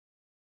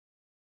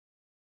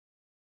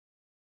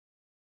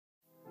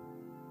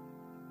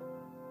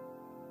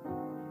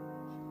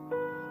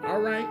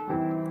right,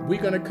 we're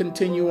going to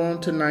continue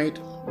on tonight.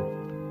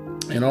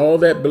 And all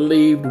that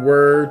believed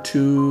were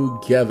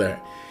together.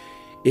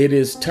 It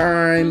is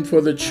time for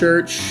the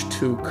church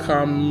to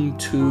come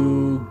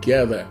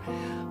together.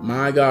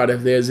 My God,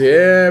 if there's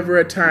ever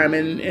a time,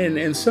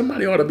 and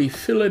somebody ought to be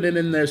feeling it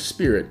in their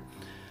spirit,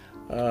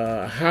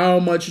 how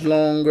much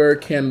longer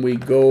can we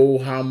go?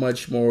 How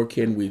much more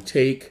can we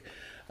take?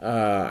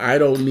 I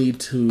don't need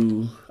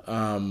to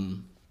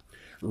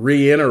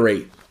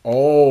reiterate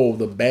all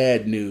the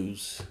bad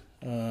news,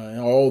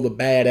 all the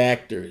bad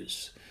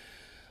actors,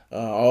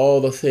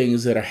 all the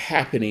things that are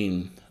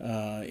happening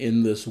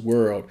in this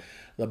world.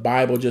 The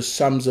Bible just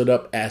sums it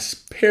up as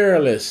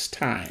perilous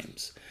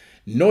times,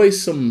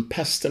 noisome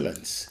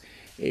pestilence.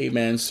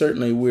 Amen.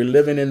 Certainly, we're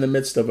living in the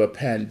midst of a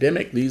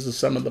pandemic. These are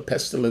some of the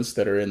pestilence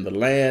that are in the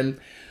land.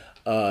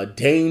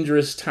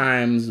 Dangerous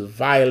times,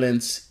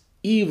 violence,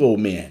 evil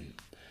men,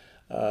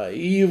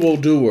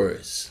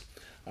 evildoers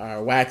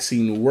are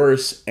waxing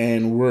worse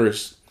and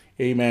worse.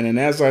 Amen. And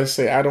as I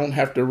say, I don't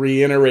have to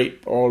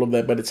reiterate all of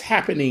that, but it's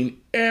happening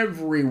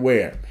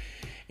everywhere.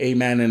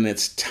 Amen. And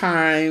it's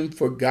time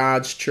for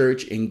God's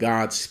church and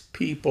God's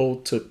people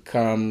to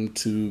come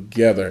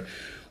together.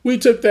 We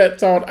took that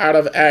thought out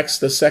of Acts,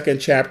 the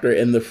 2nd chapter,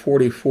 in the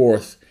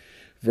 44th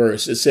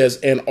verse. It says,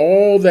 "And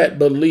all that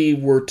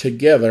believed were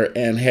together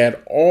and had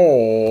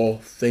all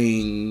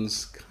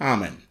things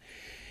common."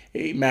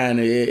 Amen.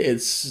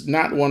 It's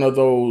not one of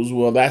those,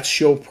 well, that's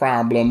your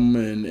problem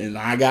and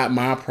I got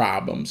my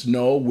problems.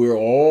 No, we're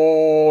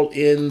all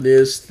in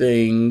this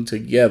thing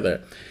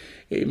together.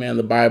 Amen.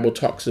 The Bible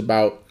talks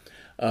about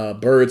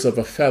birds of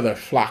a feather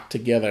flock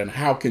together, and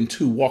how can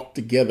two walk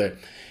together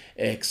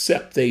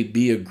except they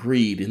be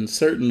agreed? And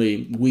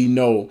certainly we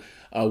know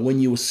when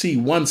you see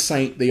one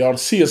saint, they ought to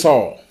see us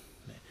all.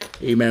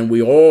 Amen.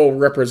 We all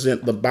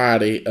represent the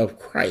body of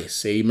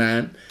Christ.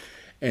 Amen.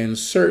 And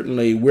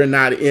certainly we're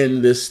not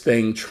in this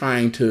thing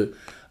trying to,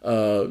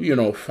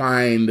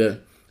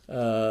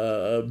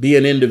 be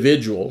an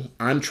individual.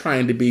 I'm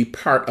trying to be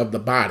part of the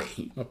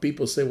body.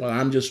 People say, well,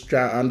 I'm just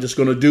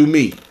going to do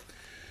me.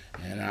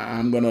 And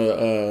I'm going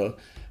to,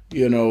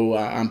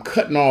 I'm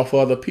cutting off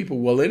other people.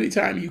 Well,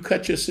 anytime you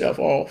cut yourself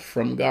off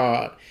from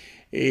God,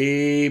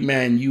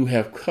 amen, you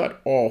have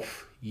cut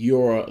off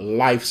your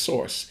life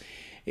source.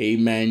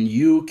 Amen.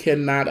 You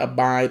cannot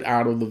abide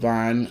out of the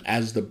vine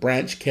as the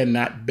branch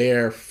cannot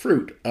bear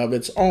fruit of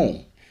its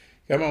own.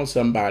 Come on,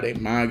 somebody.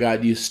 My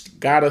God, you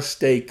got to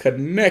stay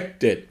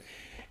connected,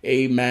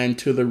 amen,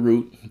 to the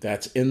root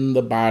that's in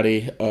the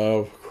body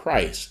of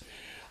Christ.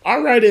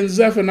 All right, in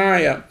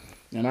Zephaniah,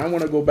 and I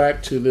want to go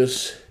back to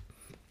this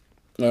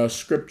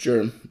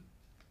scripture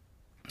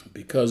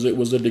because it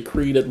was a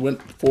decree that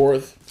went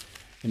forth,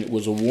 and it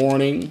was a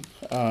warning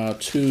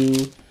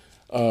to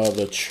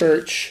the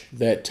church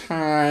that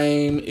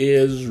time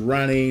is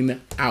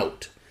running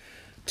out.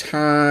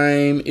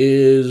 Time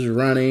is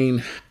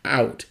running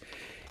out.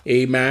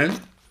 Amen.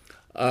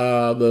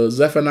 The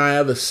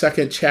Zephaniah, the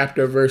 2nd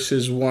chapter,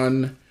 verses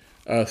 1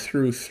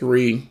 through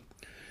 3.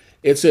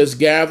 It says,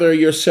 "Gather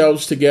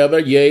yourselves together,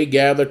 yea,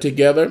 gather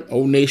together,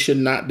 O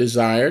nation not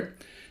desired,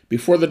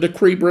 before the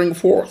decree bring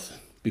forth,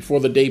 before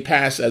the day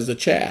pass as the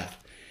chaff,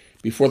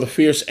 before the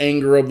fierce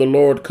anger of the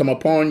Lord come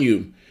upon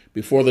you,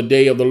 before the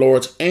day of the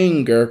Lord's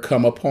anger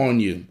come upon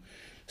you.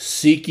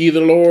 Seek ye the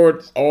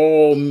Lord,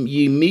 all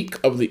ye meek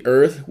of the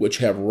earth, which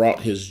have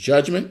wrought his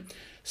judgment.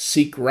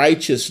 Seek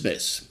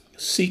righteousness,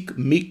 seek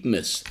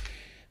meekness,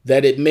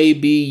 that it may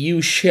be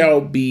you shall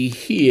be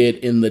hid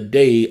in the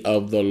day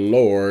of the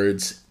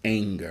Lord's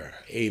anger."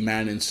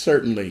 Amen. And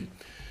certainly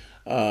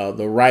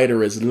the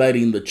writer is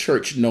letting the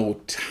church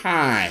know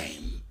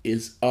time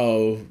is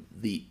of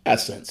the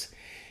essence.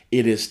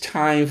 It is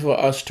time for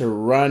us to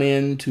run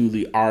into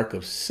the ark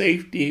of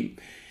safety.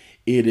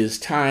 It is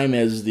time,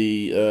 as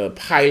the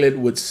pilot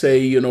would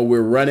say,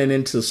 we're running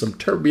into some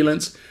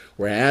turbulence.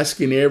 We're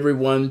asking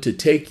everyone to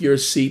take your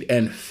seat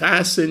and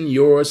fasten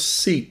your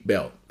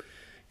seatbelt.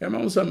 Come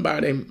on,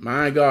 somebody.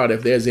 My God,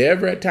 if there's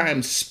ever a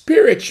time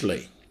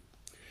spiritually,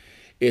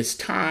 it's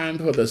time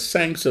for the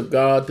saints of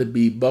God to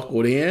be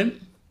buckled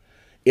in.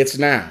 It's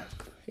now.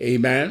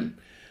 Amen.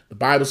 The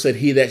Bible said,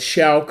 "He that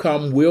shall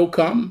come will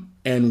come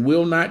and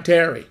will not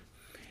tarry."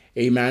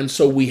 Amen.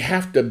 So we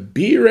have to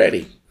be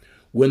ready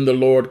when the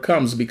Lord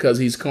comes, because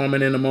he's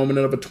coming in a moment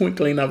of a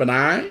twinkling of an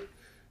eye.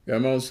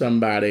 Come on,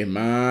 somebody.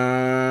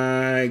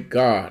 My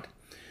God.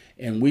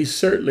 And we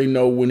certainly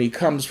know when he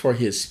comes for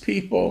his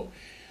people,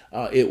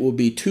 it will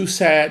be too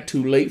sad,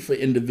 too late for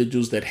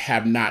individuals that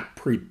have not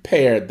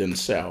prepared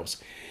themselves.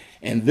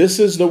 And this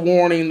is the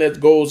warning that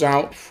goes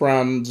out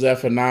from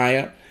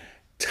Zephaniah.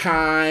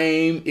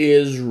 Time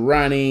is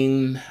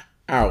running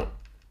out.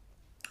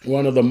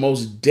 One of the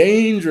most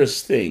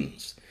dangerous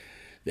things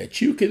that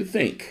you can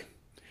think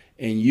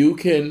and you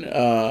can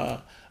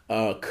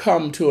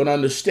come to an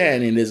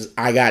understanding is,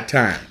 I got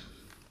time.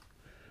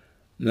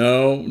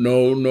 No.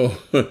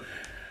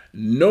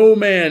 No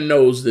man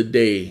knows the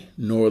day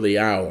nor the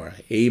hour.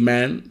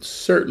 Amen.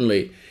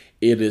 Certainly,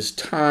 it is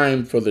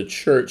time for the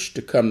church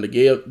to come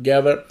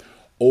together.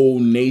 O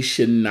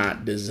nation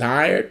not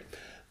desired.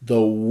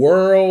 The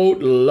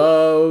world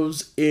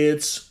loves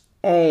its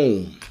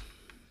own.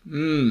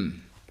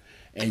 And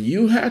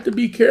you have to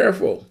be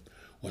careful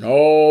when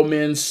all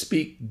men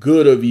speak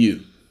good of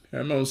you.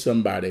 Come on,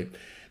 somebody.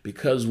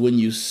 Because when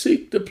you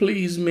seek to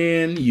please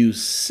men, you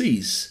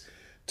cease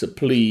to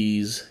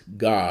please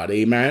God.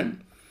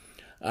 Amen.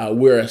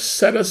 We're a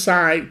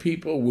set-aside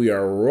people. We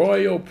are a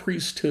royal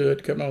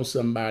priesthood. Come on,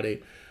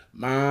 somebody.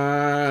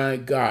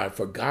 My God,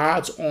 for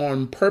God's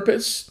own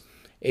purpose.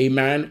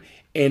 Amen.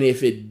 And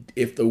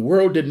if the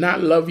world did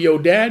not love your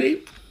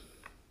daddy,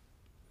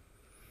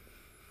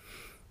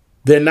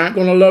 they're not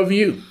going to love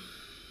you.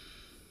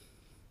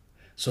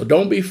 So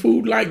don't be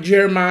fooled like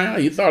Jeremiah.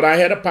 You thought I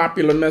had a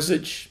popular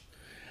message.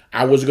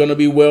 I was going to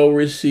be well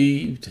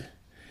received.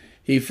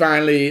 He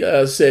finally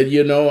said,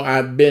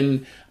 I've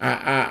been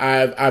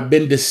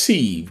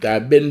deceived.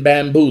 I've been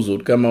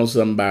bamboozled. Come on,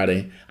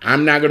 somebody.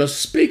 I'm not going to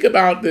speak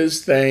about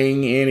this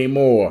thing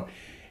anymore.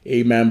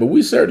 Amen. But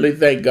we certainly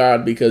thank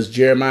God because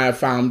Jeremiah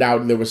found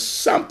out there was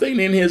something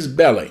in his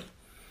belly.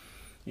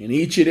 And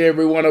each and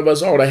every one of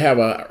us ought to have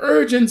an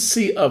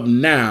urgency of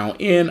now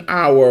in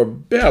our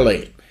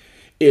belly.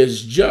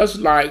 It's just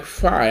like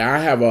fire. I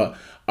have a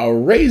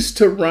race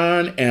to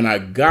run and a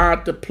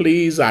God to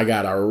please. I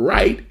got a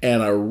right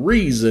and a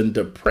reason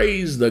to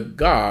praise the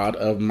God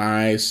of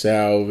my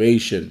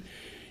salvation.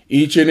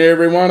 Each and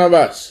every one of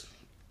us.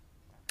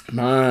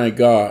 My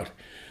God.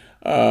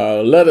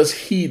 Let us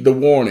heed the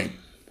warning.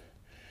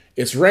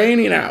 It's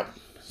raining out.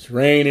 It's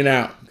raining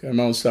out. Come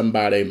on,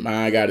 somebody.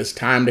 My God, it's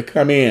time to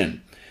come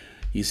in.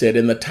 He said,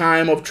 in the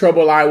time of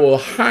trouble, I will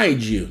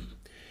hide you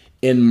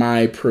in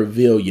my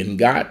pavilion.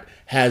 God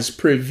has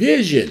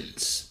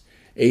provisions,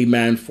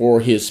 amen, for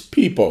his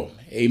people.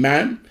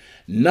 Amen.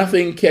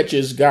 Nothing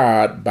catches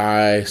God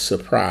by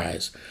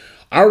surprise.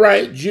 All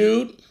right,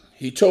 Jude,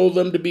 he told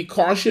them to be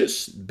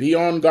cautious, be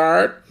on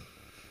guard.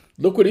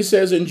 Look what he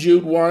says in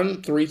Jude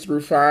 1,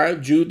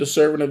 3-5. Jude, the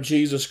servant of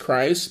Jesus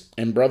Christ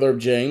and brother of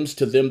James,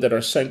 to them that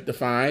are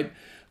sanctified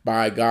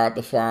by God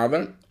the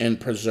Father and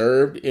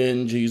preserved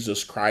in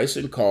Jesus Christ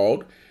and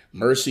called,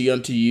 mercy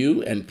unto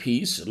you and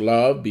peace,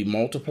 love be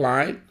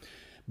multiplied.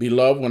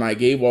 Beloved, when I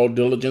gave all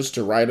diligence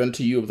to write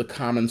unto you of the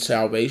common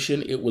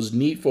salvation, it was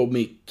needful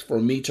for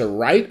me to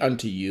write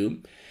unto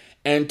you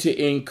and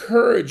to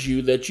encourage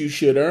you that you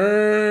should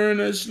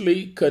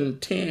earnestly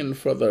contend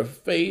for the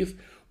faith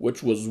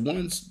which was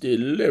once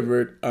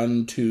delivered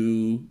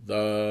unto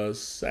the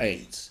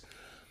saints.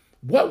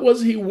 What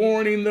was he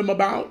warning them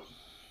about?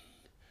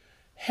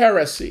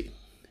 Heresy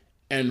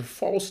and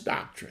false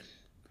doctrine.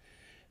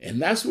 And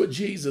that's what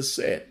Jesus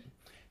said.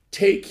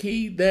 Take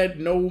heed that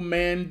no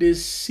man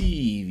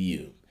deceive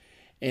you.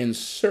 And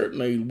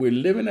certainly we're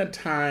living a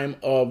time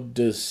of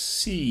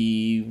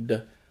deceived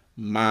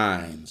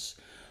minds.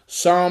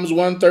 Psalms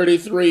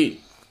 133.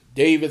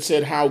 David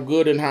said, how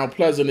good and how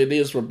pleasant it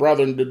is for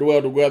brethren to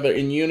dwell together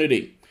in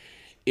unity.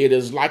 It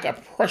is like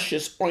a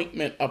precious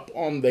ointment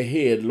upon the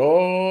head.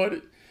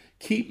 Lord,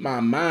 keep my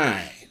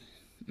mind.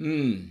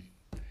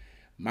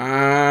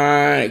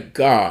 My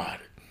God.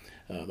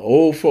 The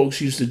old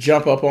folks used to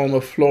jump up on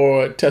the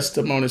floor at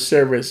testimony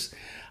service.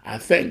 I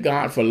thank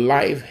God for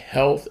life,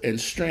 health,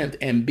 and strength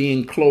and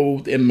being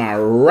clothed in my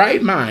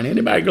right mind.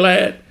 Anybody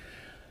glad?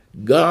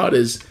 God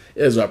is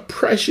a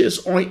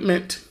precious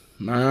ointment.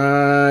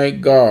 My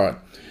God,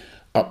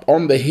 up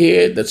on the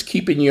head that's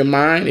keeping your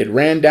mind. It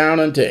ran down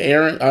unto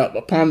Aaron,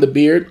 upon the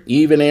beard,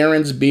 even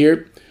Aaron's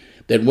beard,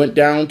 that went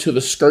down to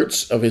the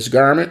skirts of his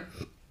garment.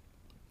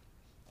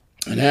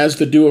 And as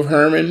the dew of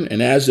Hermon,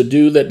 and as the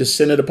dew that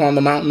descended upon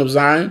the mountain of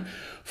Zion,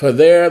 for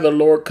there the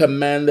Lord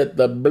commanded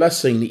the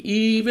blessing,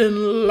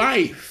 even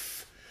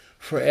life,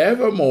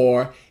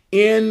 forevermore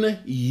in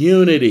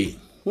unity.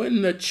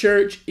 When the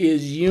church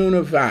is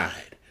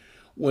unified,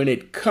 when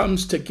it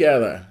comes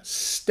together,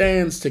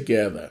 stands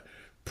together,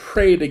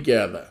 pray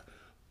together,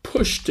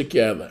 push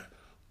together,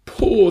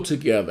 pull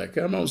together.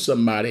 Come on,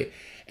 somebody.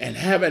 And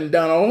having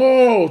done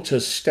all to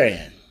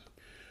stand,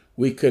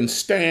 we can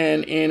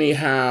stand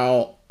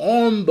anyhow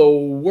on the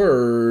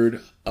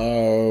word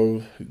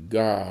of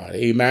God.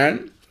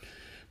 Amen.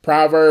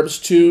 Proverbs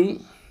 2,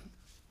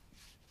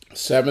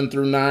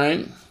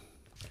 7-9.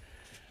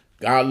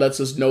 God lets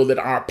us know that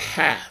our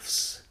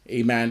paths,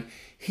 amen,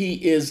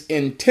 he is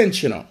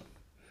intentional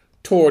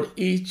toward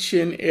each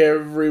and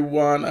every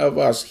one of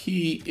us.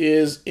 He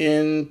is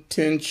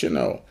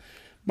intentional.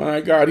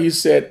 My God, he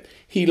said,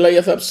 he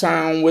layeth up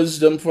sound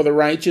wisdom for the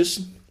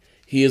righteous.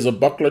 He is a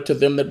buckler to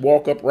them that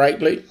walk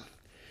uprightly.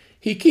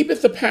 He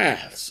keepeth the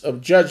paths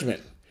of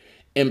judgment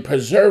and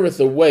preserveth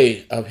the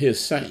way of his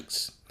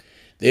saints.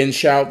 Then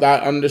shalt thou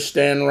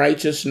understand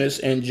righteousness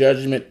and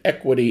judgment,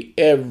 equity,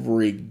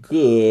 every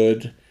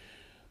good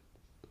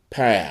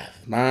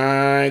path.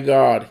 My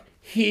God,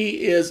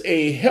 he is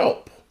a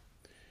help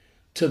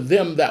to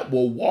them that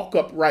will walk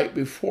upright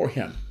before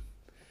him.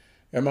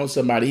 Come on,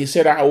 somebody. He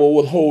said, I will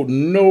withhold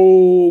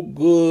no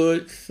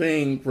good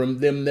thing from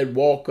them that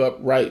walk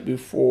upright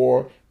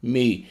before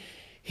me.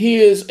 He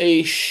is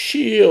a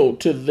shield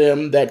to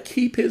them that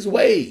keep his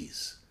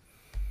ways.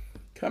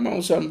 Come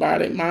on,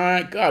 somebody.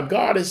 My God,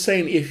 God is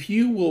saying, if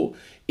you will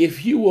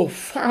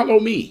follow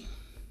me,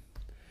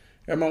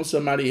 come on,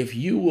 somebody, if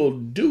you will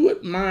do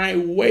it my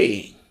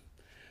way,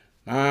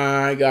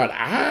 my God,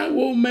 I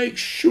will make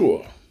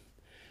sure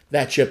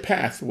that your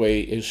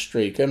pathway is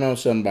straight. Come on,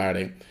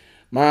 somebody.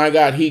 My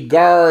God, he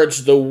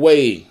guards the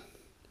way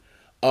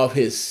of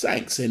his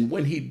saints. And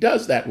when he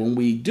does that, when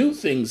we do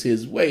things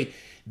his way,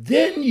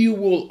 then you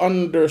will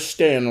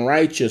understand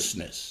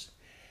righteousness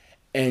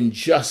and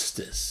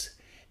justice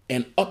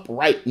and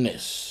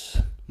uprightness,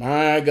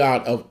 my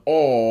God, of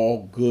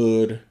all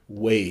good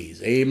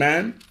ways.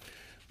 Amen.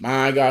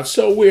 My God,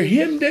 so we're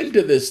hemmed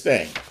into this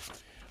thing.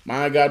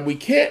 My God, we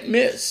can't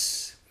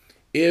miss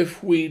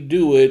if we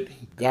do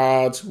it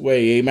God's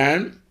way.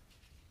 Amen.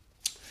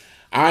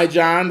 1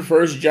 John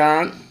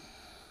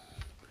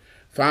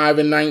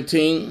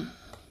 5:19.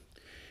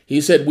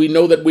 He said, we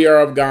know that we are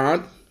of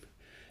God,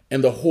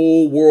 and the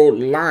whole world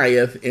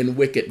lieth in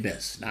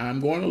wickedness. Now,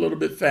 I'm going a little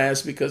bit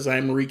fast because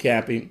I'm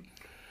recapping.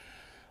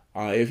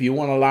 If you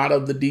want a lot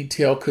of the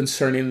detail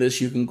concerning this,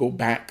 you can go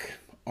back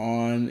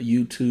on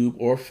YouTube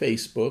or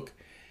Facebook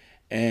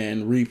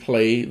and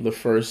replay the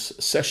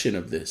first session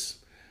of this.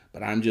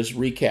 But I'm just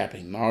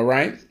recapping, all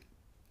right?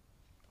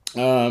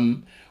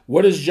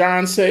 What does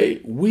John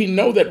say? We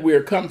know that we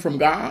are come from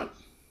God.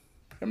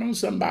 Come on,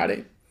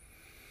 somebody.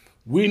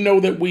 We know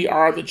that we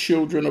are the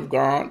children of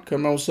God.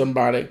 Come on,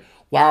 somebody.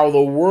 While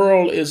the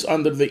world is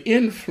under the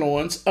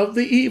influence of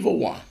the evil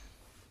one.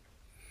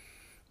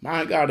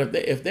 My God,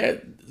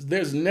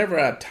 there's never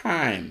a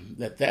time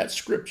that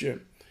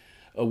scripture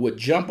would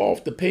jump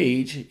off the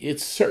page,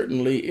 it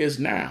certainly is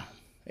now.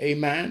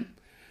 Amen.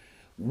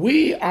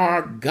 We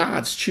are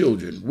God's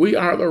children. We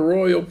are the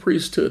royal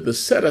priesthood, the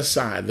set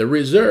aside, the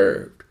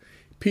reserved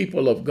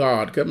people of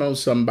God. Come on,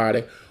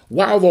 somebody.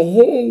 While the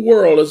whole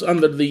world is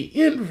under the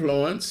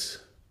influence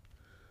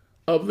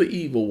of the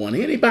evil one.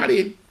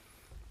 Anybody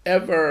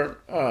ever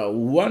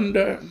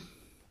wonder,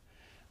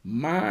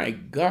 my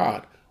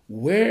God,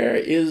 where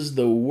is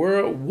the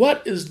world?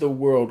 What is the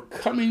world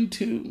coming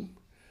to?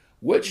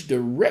 Which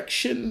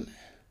direction?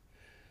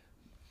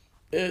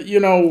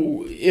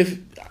 If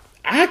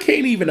I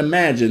can't even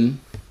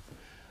imagine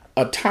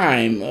a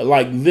time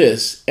like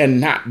this and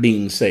not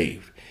being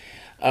saved.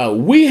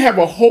 We have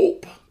a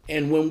hope,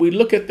 and when we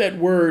look at that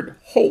word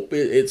hope,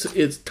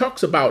 it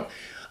talks about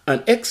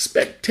an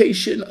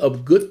expectation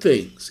of good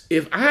things.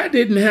 If I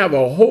didn't have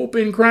a hope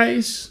in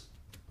Christ,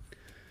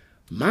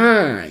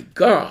 my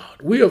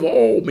God, we of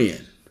all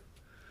men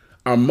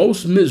are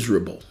most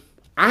miserable.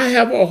 I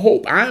have a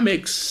hope. I'm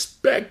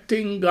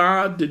expecting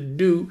God to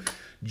do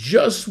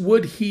just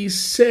what he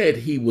said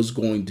he was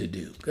going to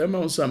do. Come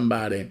on,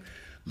 somebody.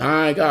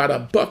 My God, a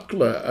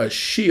buckler, a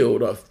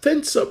shield, a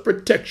fence of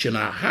protection,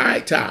 a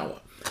high tower,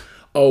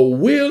 a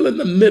wheel in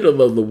the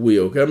middle of the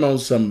wheel. Come on,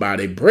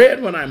 somebody.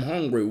 Bread when I'm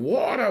hungry,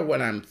 water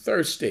when I'm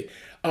thirsty,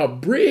 a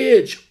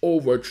bridge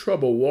over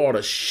troubled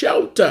water,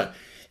 shelter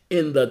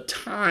in the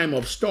time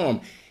of storm.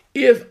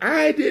 If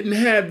I didn't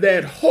have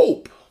that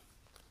hope,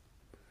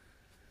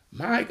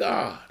 my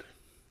God,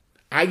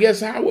 I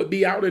guess I would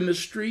be out in the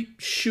street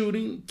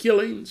shooting,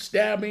 killing,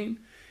 stabbing,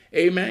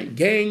 amen,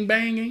 gang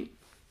banging,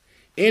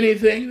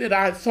 anything that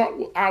I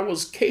thought I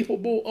was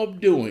capable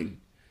of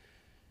doing.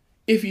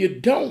 If you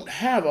don't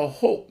have a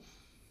hope,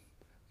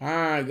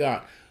 my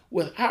God,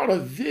 without a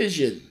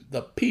vision,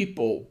 the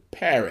people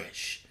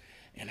perish.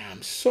 And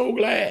I'm so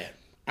glad.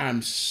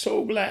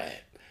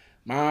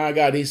 My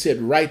God, he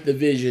said, write the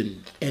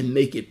vision and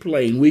make it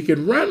plain. We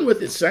can run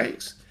with it,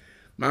 saints.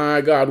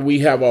 My God, we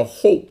have a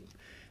hope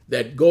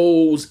that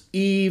goes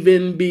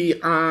even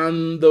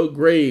beyond the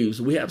graves.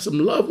 We have some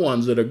loved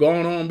ones that are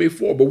gone on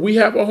before, but we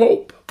have a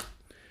hope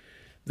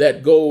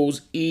that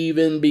goes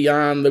even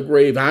beyond the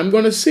grave. I'm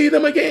going to see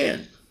them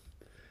again.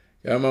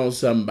 Come on,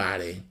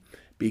 somebody.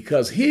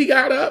 Because he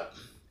got up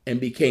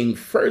and became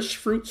first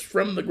fruits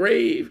from the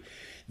grave,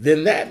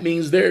 then that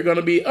means there are going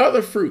to be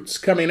other fruits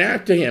coming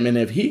after him. And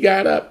if he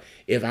got up,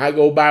 if I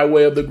go by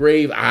way of the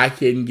grave, I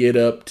can get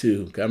up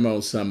too. Come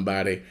on,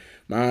 somebody.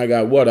 My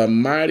God, what a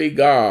mighty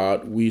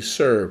God we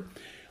serve.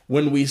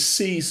 When we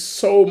see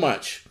so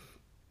much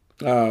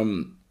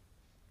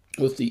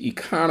with the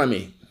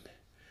economy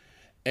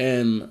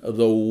and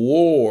the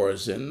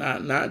wars, and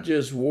not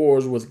just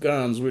wars with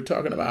guns, we're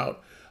talking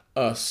about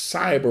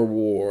cyber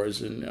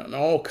wars and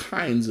all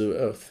kinds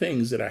of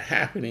things that are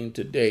happening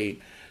today.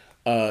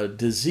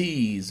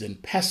 Disease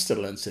and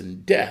pestilence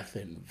and death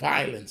and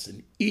violence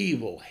and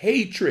evil,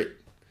 hatred.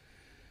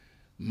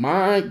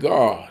 My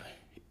God,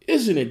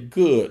 isn't it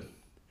good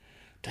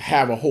to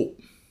have a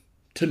hope,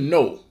 to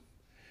know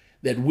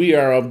that we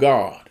are of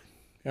God?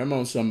 Come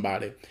on,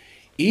 somebody.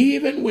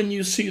 Even when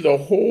you see the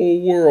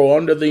whole world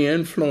under the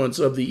influence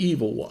of the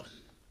evil one,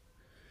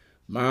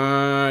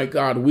 my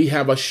God, we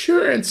have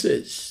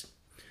assurances.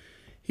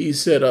 He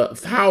said,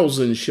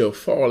 1,000 shall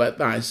fall at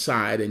thy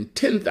side and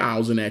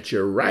 10,000 at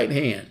your right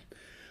hand,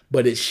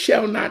 but it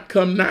shall not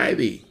come nigh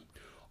thee.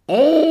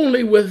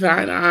 Only with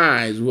thine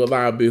eyes will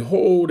thou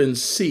behold and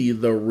see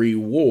the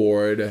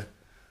reward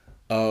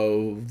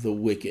of the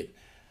wicked.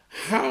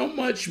 how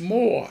much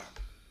more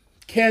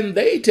can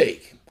they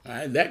take?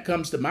 That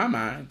comes to my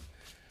mind.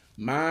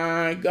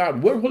 My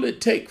God, what will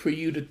it take for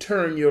you to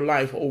turn your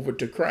life over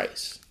to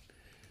Christ,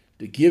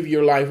 to give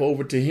your life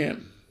over to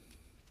him?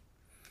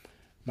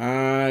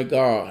 My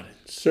God,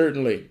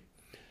 certainly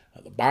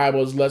the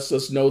Bible lets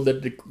us know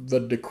that the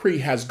decree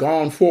has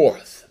gone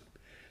forth.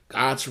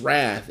 God's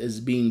wrath is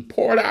being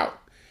poured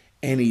out,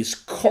 and he's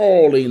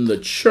calling the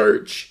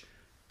church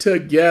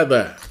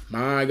together.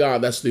 My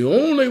God, that's the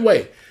only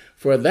way,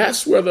 for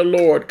that's where the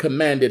Lord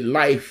commanded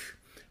life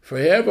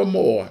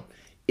forevermore.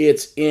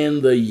 It's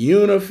in the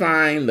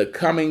unifying, the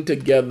coming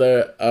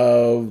together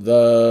of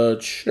the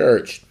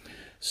church.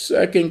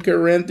 2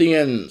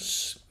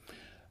 Corinthians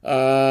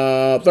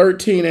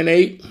 13 and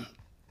 8,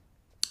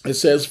 it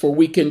says, for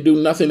we can do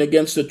nothing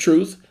against the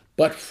truth,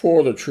 but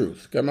for the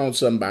truth. Come on,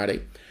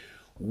 somebody.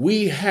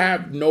 We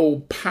have no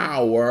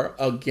power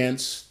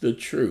against the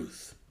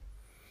truth.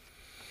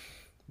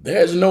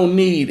 There's no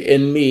need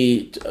in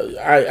me.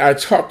 I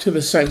talk to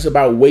the saints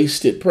about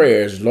wasted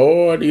prayers.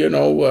 Lord,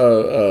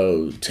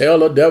 tell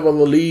the devil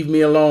to leave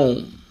me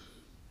alone.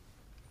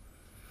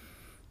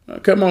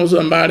 Come on,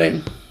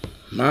 somebody.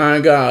 My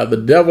God, the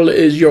devil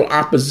is your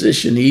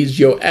opposition. He's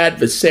your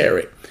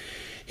adversary.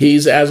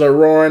 He's as a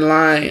roaring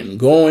lion,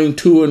 going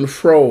to and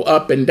fro,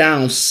 up and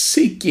down,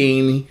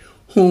 seeking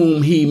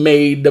whom he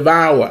may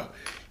devour.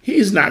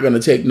 He's not going to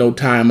take no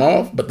time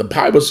off, but the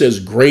Bible says,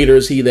 greater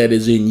is he that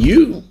is in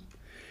you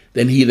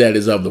than he that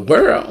is of the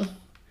world.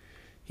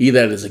 He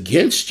that is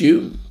against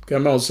you,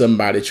 come on,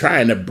 somebody,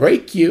 trying to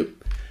break you.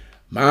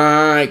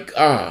 My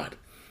God.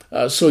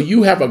 So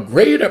you have a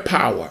greater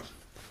power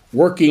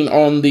working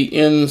on the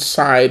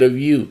inside of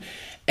you.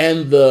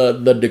 And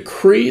the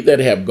decree that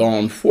have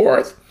gone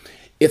forth,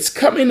 it's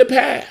coming to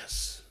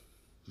pass.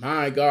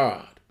 My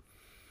God.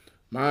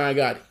 My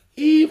God.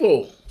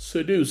 Evil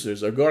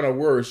seducers are going to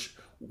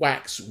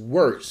wax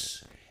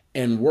worse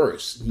and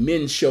worse.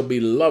 Men shall be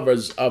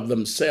lovers of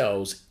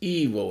themselves,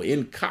 evil,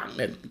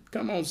 incontinent.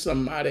 Come on,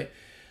 somebody.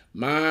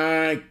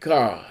 My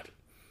God.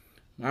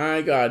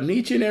 My God. And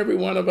each and every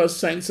one of us,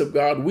 saints of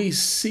God, we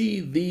see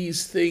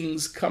these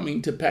things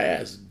coming to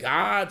pass.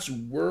 God's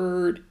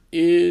word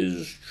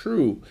is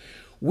true.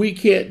 We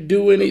can't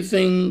do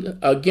anything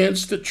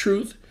against the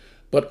truth,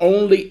 but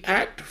only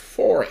act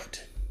for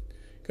it.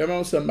 Come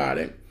on,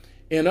 somebody.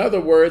 In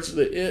other words,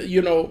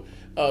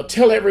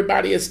 tell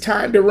everybody it's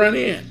time to run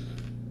in.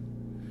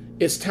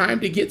 It's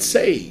time to get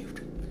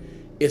saved.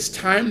 It's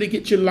time to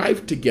get your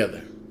life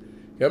together.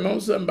 Come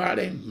on,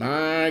 somebody.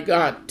 My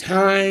God,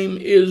 time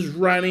is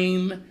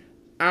running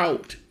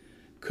out.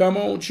 Come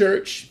on,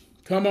 church.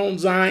 Come on,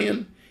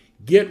 Zion.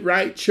 Get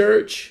right,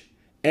 church,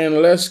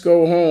 and let's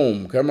go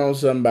home. Come on,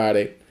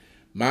 somebody.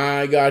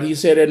 My God, he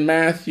said in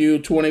Matthew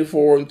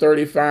 24 and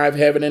 35,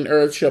 heaven and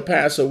earth shall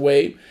pass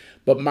away,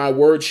 but my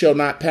word shall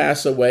not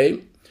pass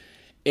away.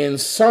 In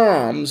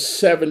Psalms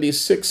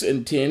 76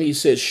 and 10, he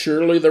says,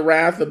 surely the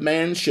wrath of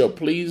man shall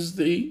praise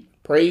thee.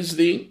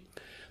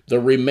 The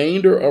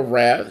remainder of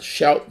wrath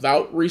shalt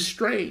thou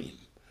restrain.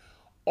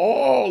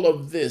 All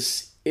of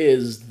this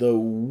is the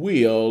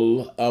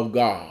will of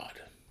God.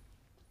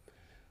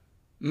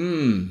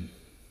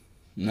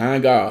 My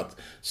God.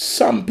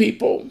 Some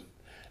people,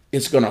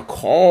 it's going to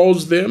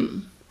cause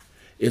them,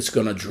 it's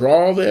going to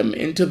draw them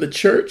into the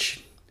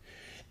church.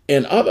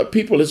 And other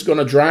people, it's going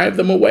to drive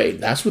them away.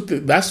 That's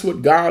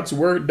what God's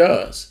word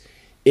does.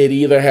 It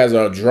either has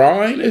a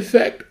drawing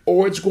effect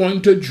or it's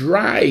going to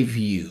drive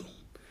you.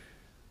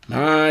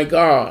 My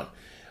God.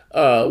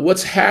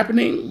 What's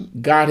happening?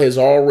 God has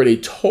already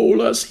told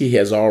us. He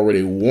has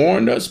already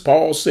warned us.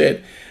 Paul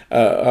said,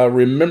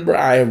 remember,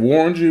 I have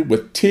warned you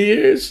with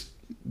tears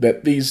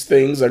that these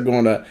things are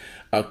going to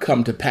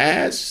come to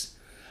pass.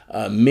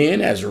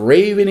 Men as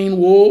ravening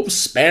wolves,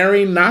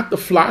 sparing not the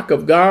flock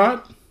of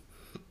God.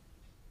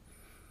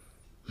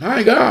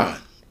 My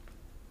God,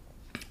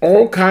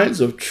 all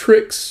kinds of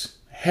tricks,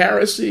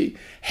 heresy,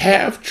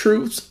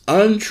 half-truths,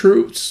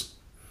 untruths.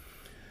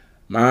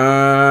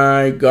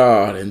 My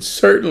God, and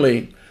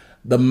certainly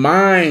the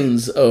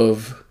minds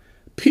of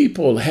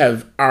people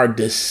are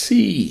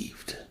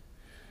deceived.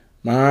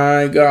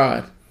 My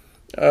God,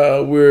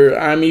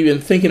 I'm even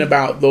thinking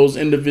about those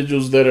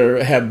individuals that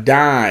have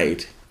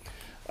died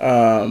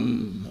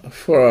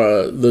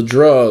for the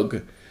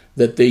drug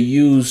that they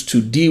use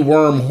to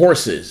deworm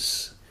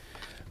horses.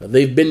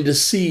 They've been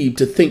deceived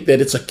to think that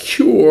it's a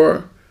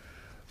cure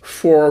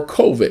for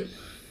COVID.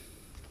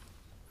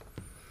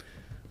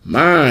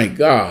 My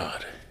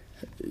God.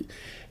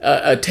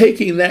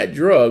 Taking that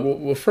drug,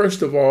 well,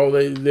 first of all,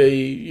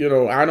 they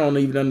I don't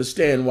even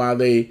understand why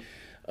they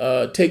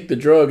take the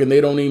drug and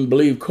they don't even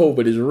believe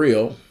COVID is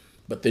real,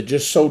 but they're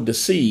just so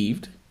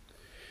deceived.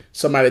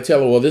 Somebody tell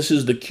them, well, this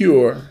is the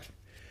cure,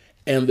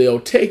 and they'll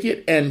take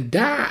it and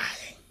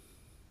die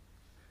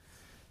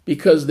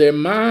because their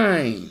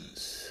minds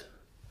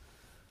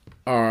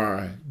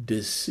are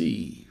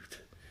deceived.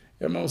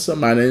 Come on,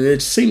 somebody. And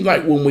it seemed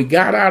like when we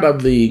got out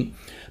of the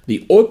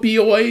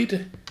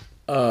opioid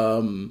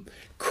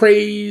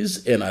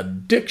craze and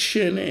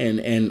addiction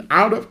and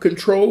out of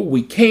control.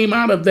 We came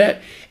out of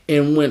that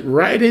and went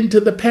right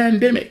into the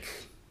pandemic.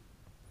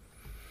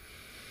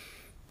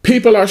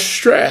 People are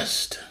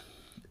stressed.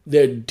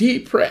 They're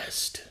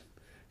depressed.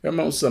 Come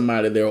on,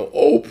 somebody. They're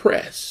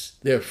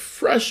oppressed. They're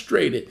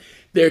frustrated.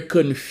 They're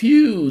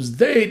confused.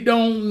 They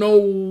don't know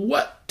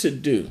what to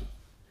do.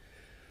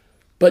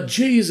 But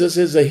Jesus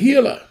is a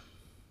healer.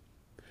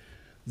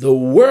 The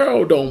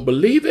world don't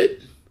believe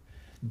it,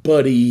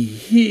 but he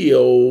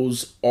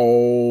heals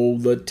all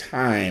the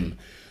time.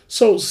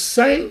 So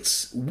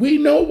saints, we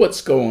know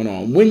what's going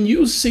on. When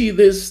you see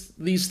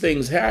these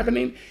things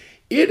happening,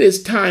 it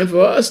is time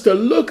for us to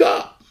look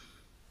up.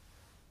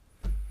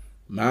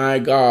 My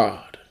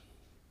God.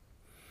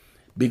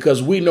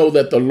 Because we know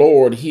that the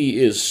Lord, he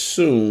is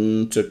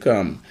soon to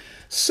come.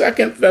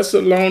 2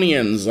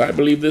 Thessalonians, I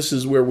believe this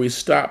is where we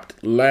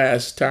stopped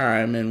last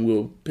time, and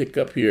we'll pick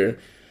up here.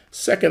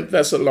 2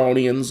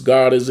 Thessalonians,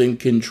 God is in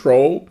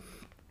control.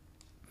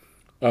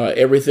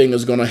 Everything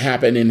is going to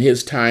happen in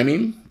his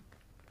timing.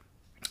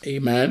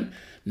 Amen.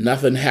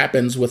 Nothing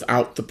happens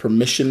without the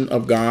permission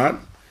of God.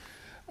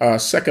 2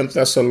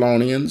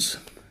 Thessalonians,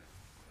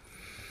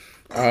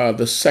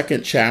 the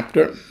second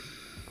chapter.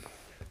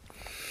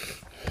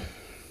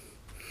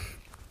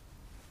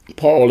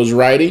 Paul is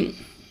writing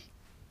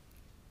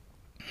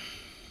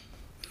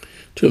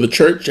to the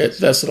church at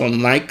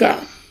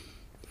Thessalonica.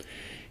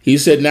 He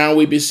said, "Now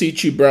we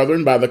beseech you,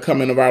 brethren, by the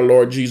coming of our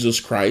Lord Jesus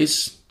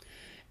Christ,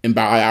 and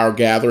by our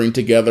gathering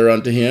together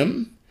unto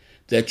him,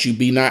 that you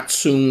be not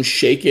soon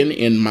shaken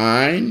in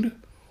mind,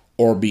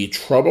 or be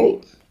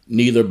troubled,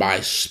 neither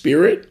by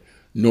spirit,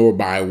 nor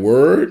by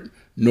word,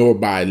 nor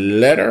by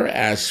letter,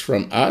 as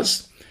from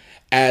us,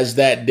 as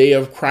that day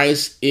of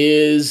Christ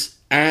is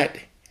at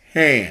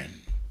hand."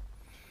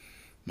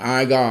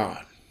 My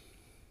God,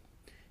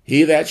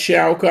 he that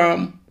shall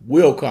come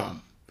will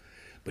come,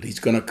 but he's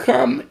going to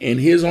come in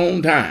his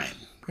own time.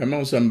 Come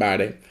on,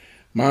 somebody.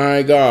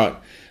 My God,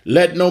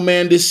 let no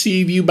man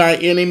deceive you by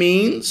any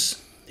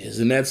means.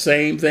 Isn't that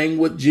same thing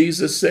what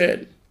Jesus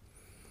said?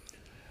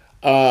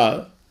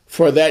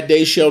 For that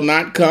day shall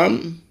not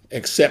come,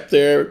 except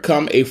there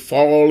come a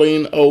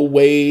falling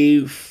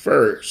away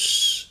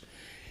first.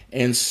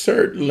 And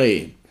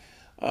certainly,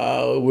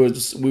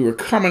 we were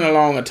coming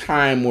along a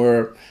time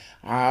where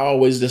I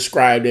always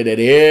described it that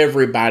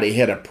everybody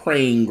had a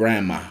praying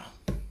grandma.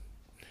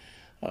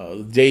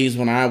 Days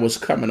when I was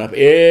coming up,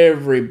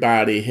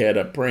 everybody had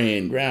a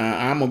praying grandma.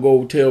 I'm going to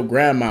go tell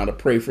grandma to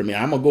pray for me.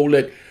 I'm going to go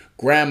let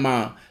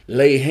grandma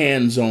lay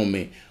hands on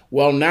me.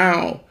 Well,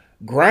 now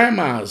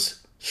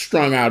grandma's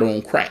strung out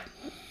on crack.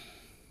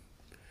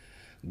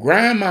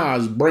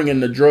 Grandma's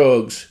bringing the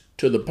drugs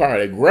to the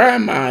party.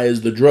 Grandma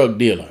is the drug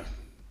dealer.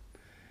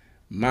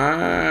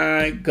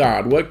 My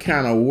God, what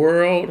kind of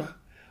world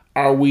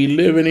are we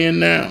living in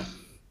now?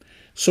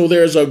 So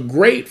there's a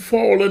great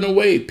falling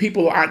away.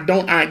 People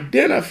don't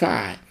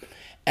identify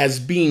as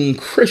being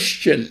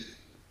Christian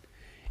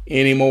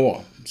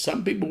anymore.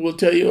 Some people will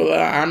tell you,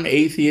 I'm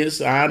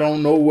atheist. I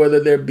don't know whether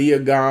there be a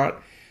God.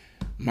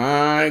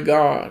 My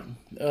God,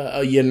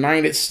 a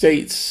United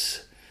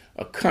States,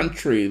 a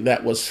country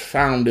that was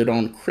founded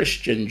on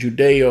Christian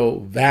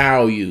Judeo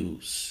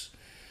values,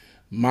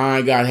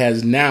 my God,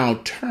 has now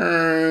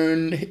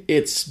turned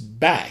its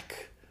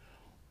back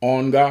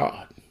on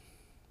God.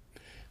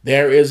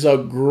 There is a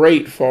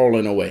great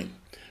falling away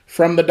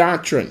from the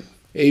doctrine.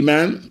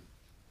 Amen.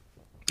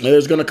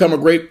 There's going to come a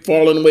great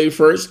falling away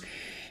first.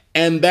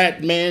 And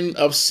that man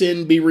of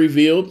sin be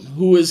revealed.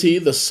 Who is he?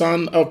 The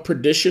son of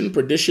perdition.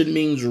 Perdition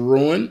means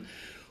ruin.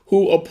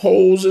 Who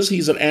opposes,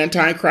 he's an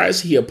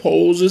antichrist. He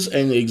opposes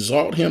and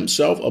exalts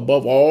himself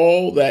above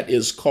all that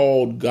is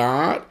called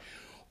God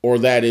or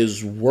that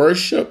is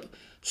worship,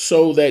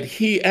 so that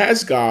he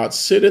as God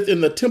sitteth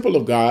in the temple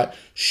of God,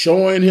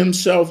 showing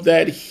himself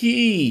that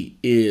he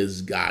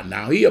is God.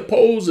 Now he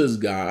opposes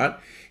God.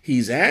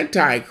 He's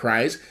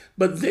antichrist,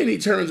 but then he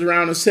turns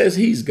around and says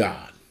he's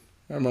God.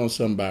 Come on,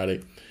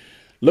 somebody.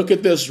 Look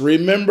at this.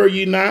 Remember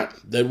ye not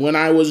that when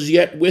I was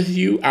yet with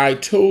you, I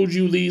told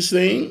you these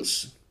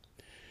things?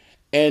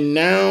 And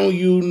now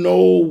you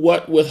know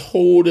what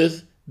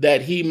withholdeth,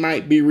 that he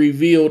might be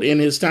revealed in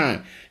his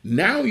time.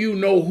 Now you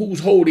know who's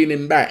holding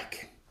him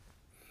back.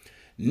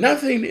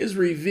 Nothing is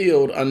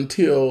revealed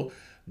until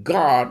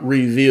God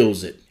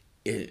reveals it.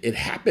 It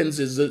happens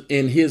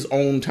in his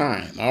own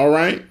time. All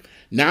right.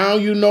 Now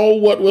you know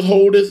what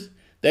withholdeth,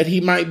 that he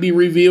might be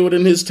revealed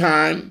in his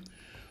time.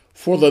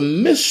 For the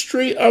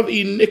mystery of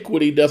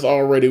iniquity doth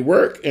already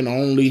work, and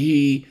only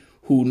he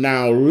who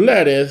now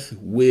letteth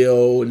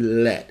will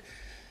let.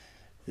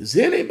 Does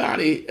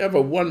anybody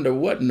ever wonder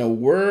what in the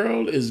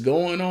world is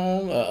going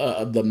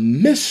on? The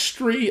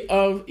mystery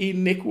of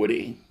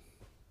iniquity.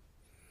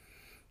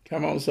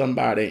 Come on,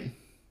 somebody.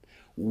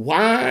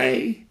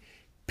 Why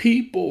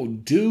people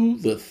do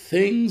the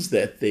things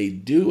that they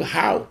do?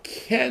 How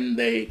can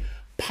they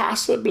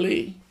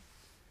possibly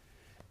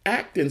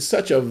act in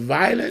such a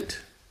violent,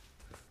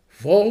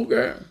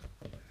 vulgar,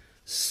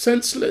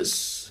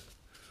 senseless,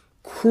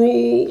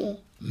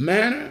 cruel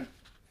manner?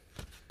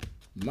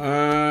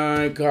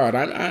 My God,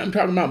 I'm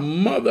talking about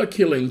mother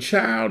killing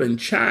child and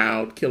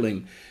child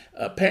killing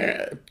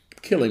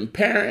killing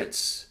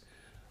parents,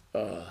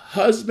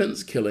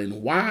 husbands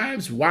killing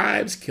wives,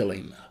 wives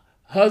killing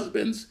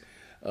husbands.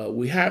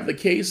 We have the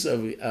case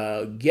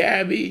of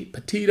Gabby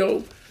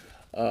Petito,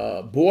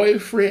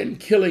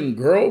 boyfriend killing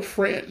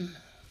girlfriend.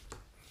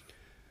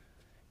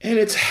 And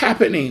it's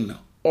happening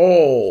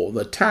all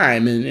the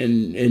time.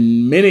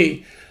 And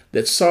many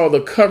that saw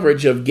the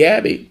coverage of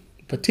Gabby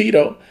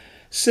Petito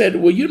said,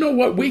 well, you know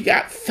what? We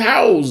got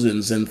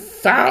thousands and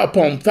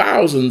upon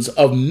thousands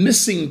of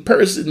missing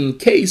person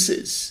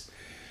cases.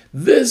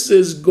 This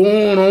is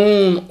going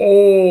on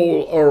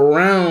all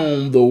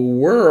around the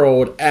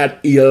world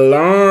at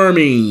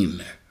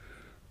alarming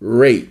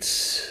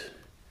rates.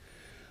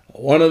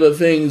 One of the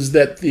things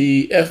that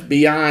the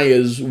FBI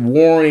is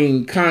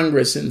warning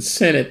Congress and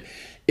Senate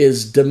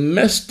is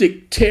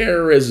domestic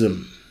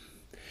terrorism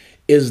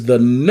is the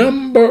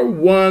number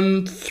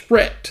one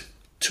threat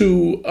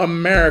to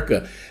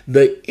America.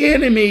 The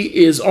enemy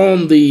is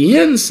on the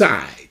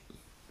inside.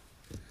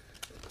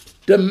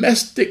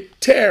 Domestic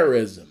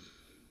terrorism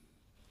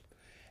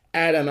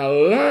at an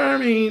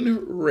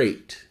alarming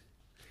rate.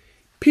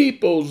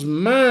 People's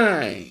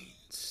minds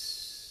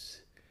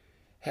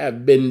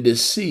have been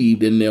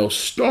deceived, and they'll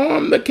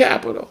storm the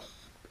Capitol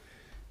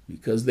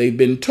because they've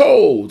been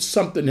told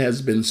something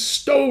has been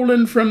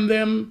stolen from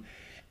them,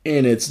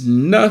 and it's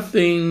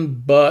nothing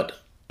but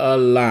a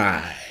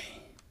lie.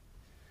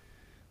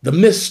 The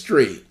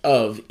mystery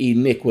of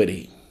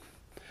iniquity.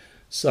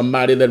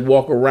 Somebody that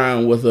walk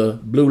around with a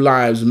Blue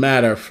Lives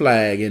Matter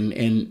flag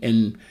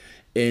and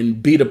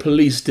beat a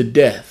police to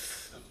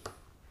death.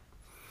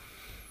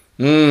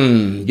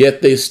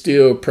 Yet they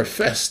still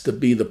profess to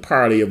be the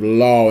party of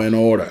law and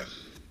order.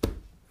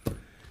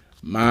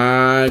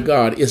 My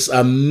God, it's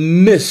a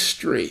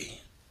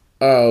mystery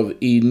of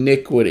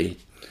iniquity.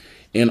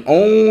 And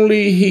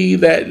only he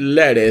that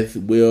letteth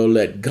will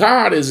let.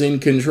 God is in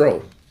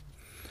control.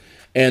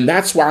 And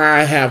that's why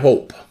I have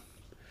hope,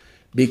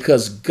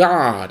 because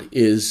God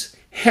is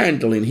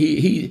handling,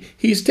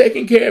 he's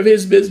taking care of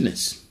his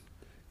business.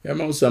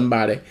 Come on,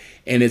 somebody.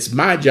 And it's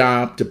my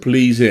job to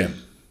please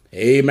him.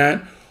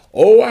 Amen.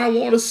 Oh, I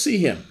want to see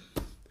him.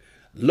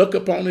 Look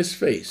upon his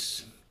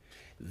face,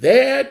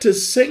 there to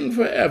sing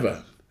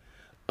forever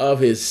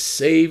of his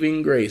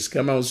saving grace.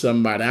 Come on,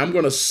 somebody. I'm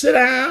going to sit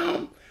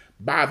down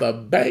by the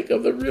bank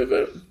of the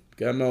river.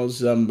 Come on,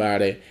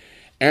 somebody.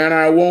 And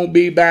I won't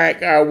be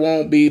back, I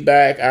won't be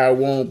back, I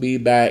won't be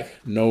back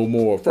no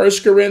more. 1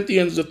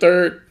 Corinthians, the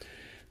 3rd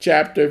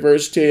chapter,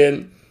 verse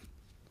 10.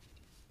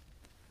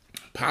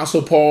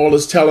 Apostle Paul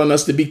is telling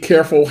us to be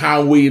careful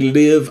how we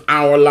live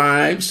our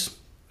lives.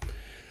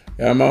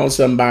 Come on,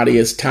 somebody.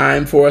 It's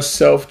time for a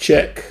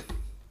self-check.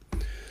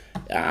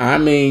 I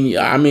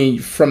mean,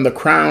 from the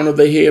crown of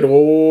the head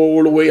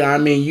all the way. I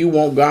mean, you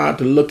want God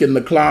to look in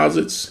the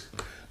closets,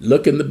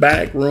 look in the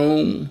back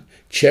room,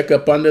 check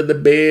up under the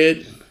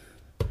bed.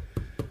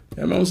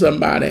 Come on,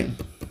 somebody.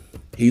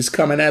 He's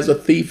coming as a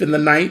thief in the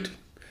night.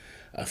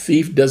 A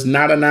thief does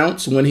not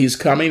announce when he's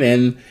coming.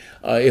 And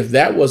if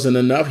that wasn't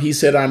enough, he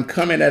said, I'm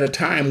coming at a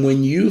time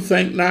when you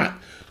think not.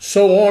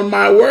 So on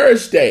my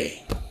worst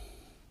day,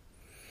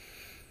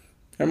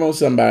 come on,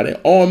 somebody.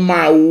 On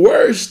my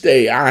worst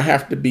day, I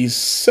have to be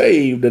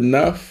saved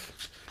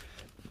enough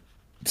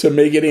to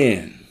make it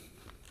in.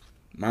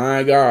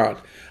 My God,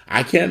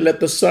 I can't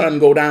let the sun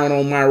go down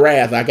on my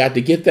wrath. I got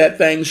to get that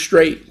thing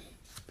straight.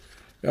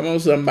 Come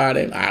on,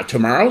 somebody.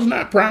 Tomorrow's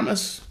not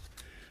promised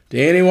to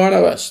any one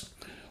of us.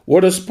 What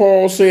does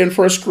Paul say in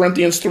 1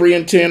 Corinthians 3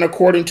 and 10?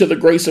 According to the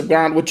grace of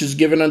God which is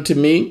given unto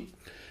me,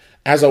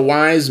 as a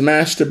wise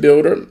master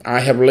builder,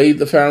 I have laid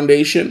the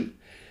foundation,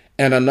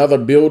 and another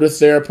buildeth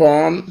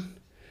thereupon.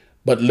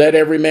 But let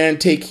every man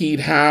take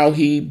heed how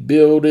he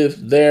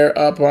buildeth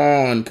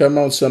thereupon. Come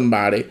on,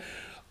 somebody.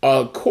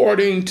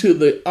 According to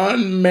the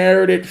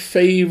unmerited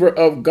favor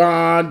of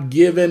God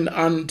given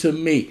unto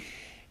me.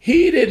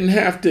 He didn't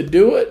have to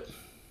do it.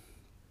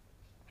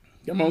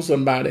 Come on,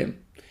 somebody.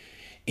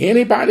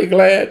 Anybody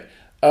glad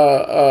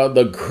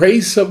the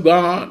grace of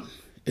God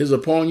is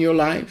upon your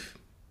life?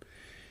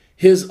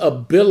 His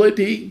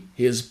ability,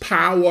 his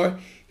power,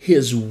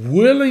 his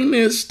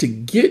willingness to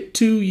get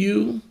to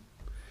you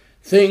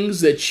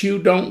things that you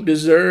don't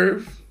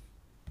deserve.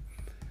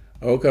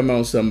 Oh, come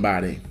on,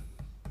 somebody.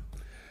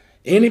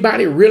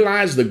 Anybody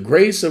realize the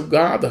grace of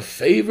God, the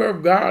favor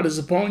of God is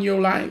upon your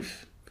life?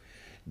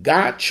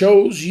 God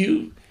chose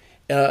you.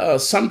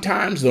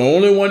 Sometimes the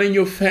only one in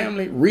your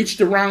family,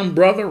 reached around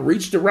brother,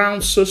 reached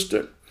around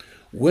sister,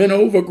 went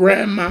over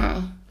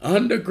grandma,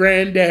 under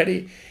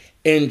granddaddy,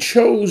 and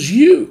chose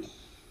you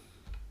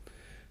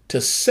to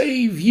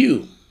save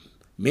you.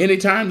 Many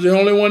times the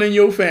only one in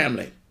your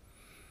family.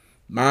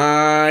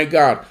 My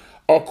God,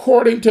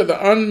 according to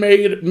the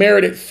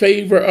unmerited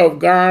favor of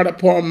God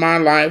upon my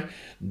life,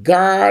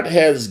 God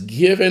has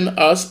given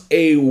us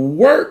a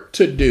work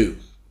to do.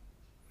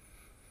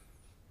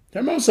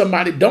 Come on,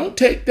 somebody. Don't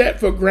take that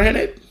for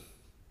granted.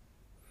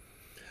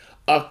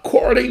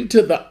 according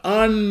to the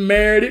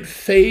unmerited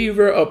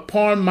favor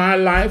upon my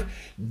life,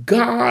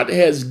 God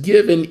has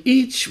given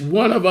each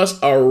one of us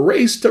a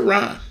race to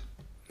run.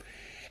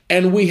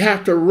 And we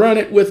have to run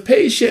it with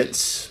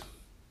patience,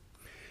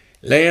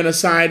 laying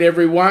aside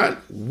every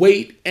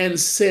weight and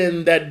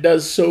sin that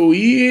does so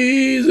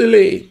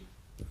easily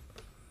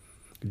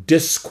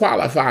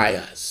disqualify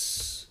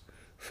us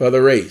for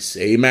the race.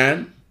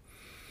 Amen.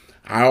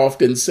 I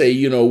often say,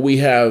 we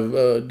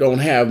don't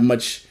have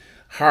much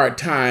hard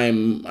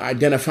time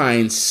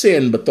identifying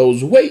sin, but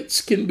those weights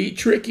can be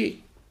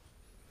tricky.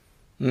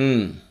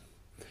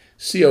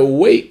 See, a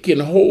weight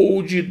can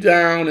hold you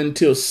down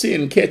until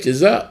sin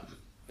catches up.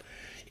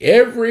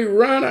 Every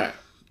runner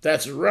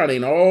that's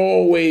running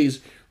always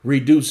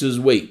reduces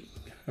weight.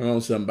 Come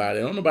on, somebody.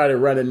 Don't nobody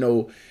running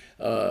no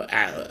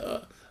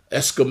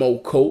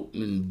Eskimo coat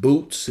and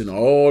boots and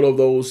all of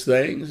those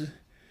things.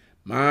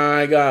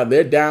 My God,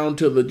 they're down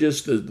to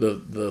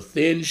the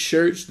thin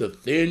shirts, the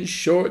thin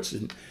shorts,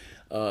 and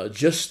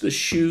just the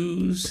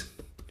shoes.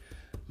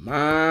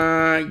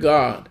 My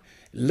God,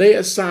 lay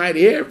aside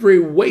every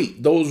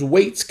weight. Those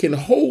weights can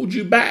hold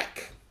you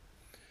back,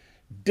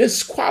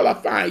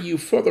 disqualify you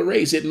for the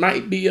race. It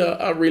might be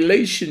a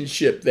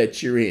relationship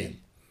that you're in.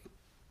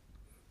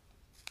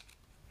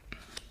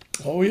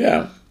 Oh,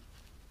 yeah.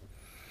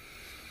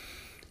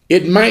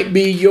 It might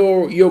be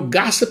your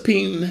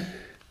gossiping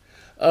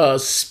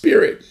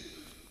spirit.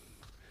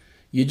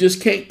 You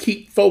just can't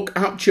keep folk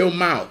out your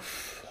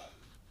mouth.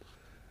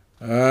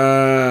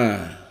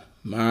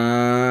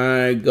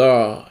 My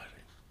God.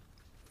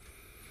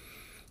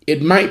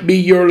 It might be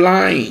your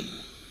lying,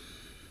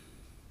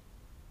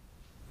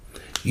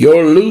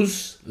 your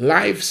loose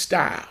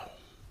lifestyle,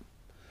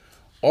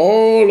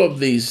 all of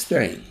these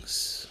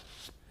things,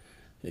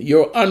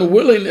 your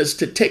unwillingness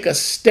to take a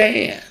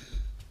stand.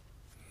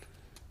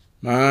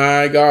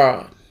 My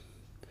God,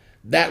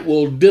 that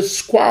will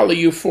disqualify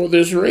you for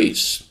this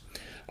race.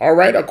 All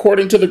right,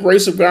 according to the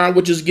grace of God,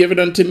 which is given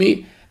unto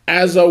me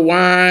as a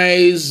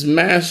wise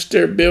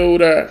master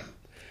builder,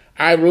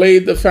 I've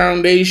laid the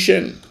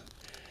foundation,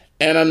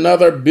 and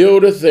another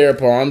buildeth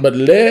thereupon. But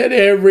let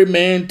every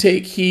man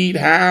take heed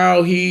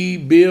how he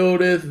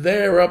buildeth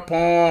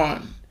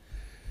thereupon.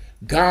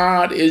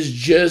 God is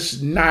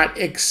just not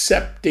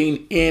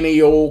accepting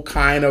any old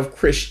kind of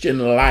Christian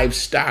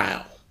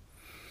lifestyle.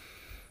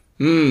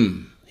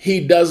 He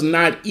does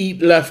not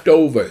eat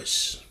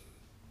leftovers.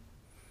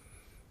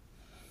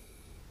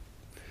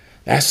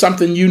 That's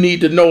something you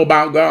need to know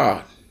about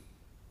God.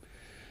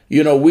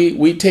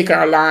 We take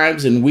our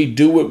lives and we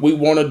do what we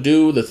want to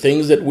do, the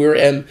things that we're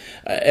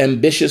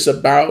ambitious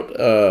about,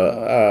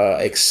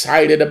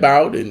 excited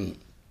about, and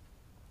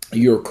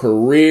your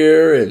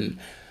career and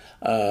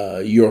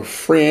your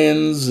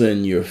friends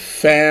and your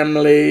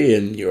family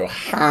and your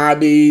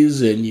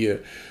hobbies and your,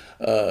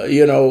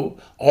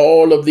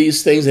 all of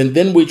these things. And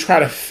then we try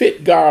to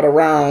fit God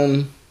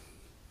around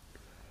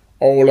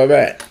all of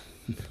that.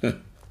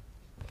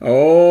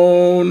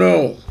 Oh,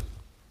 no.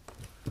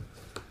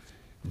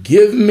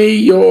 Give me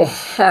your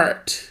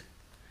heart,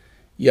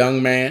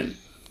 young man.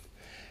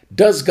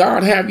 Does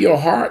God have your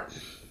heart,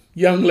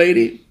 young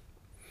lady?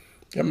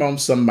 Come on,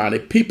 somebody.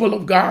 People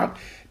of God,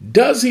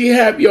 does he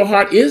have your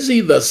heart? Is he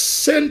the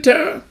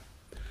center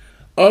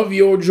of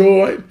your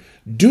joy?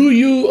 Do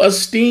you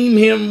esteem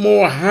him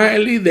more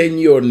highly than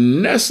your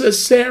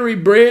necessary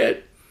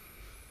bread?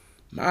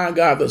 My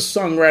God, the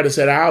songwriter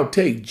said, I'll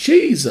take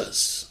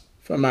Jesus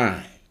for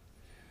mine.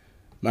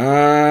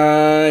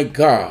 My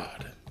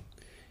God,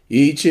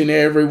 each and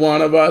every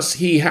one of us,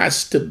 he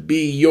has to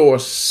be your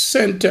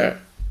center.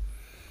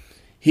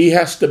 He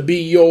has to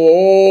be your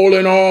all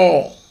in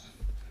all.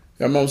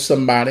 Come on,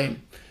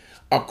 somebody.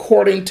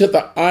 According to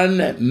the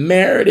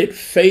unmerited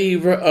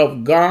favor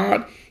of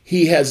God,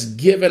 he has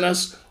given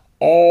us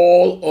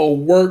all a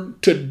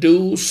work to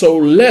do. So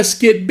let's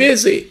get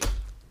busy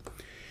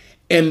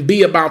and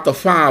be about the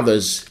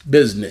Father's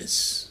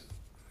business.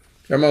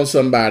 Come on,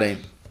 somebody.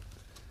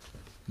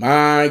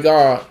 My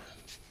God.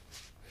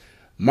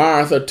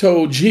 Martha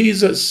told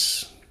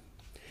Jesus,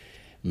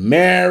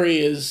 Mary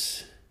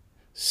is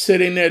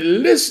sitting there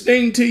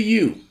listening to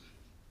you.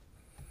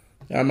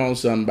 Come on,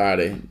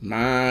 somebody.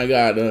 My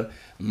God.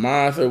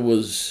 Martha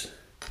was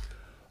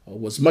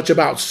much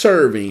about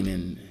serving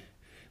and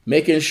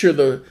making sure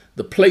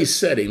the place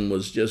setting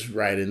was just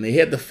right. And they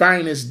had the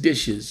finest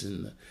dishes,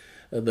 and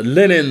the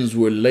linens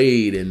were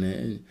laid,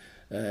 and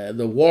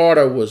the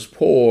water was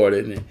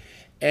poured.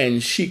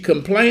 And she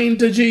complained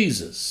to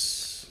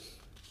Jesus.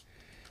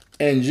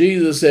 And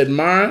Jesus said,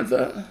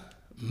 Martha,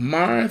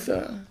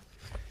 Martha,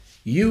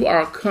 you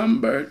are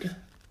cumbered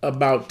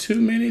about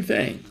too many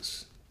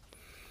things.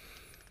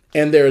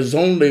 And there's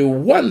only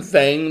one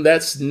thing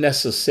that's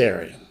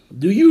necessary.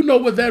 Do you know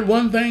what that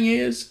one thing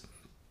is?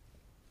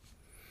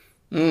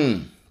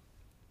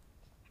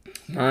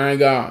 My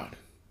God.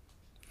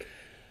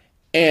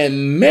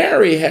 And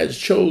Mary has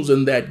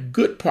chosen that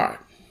good part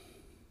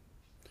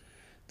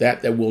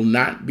that will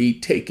not be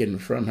taken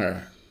from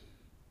her.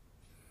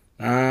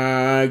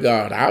 My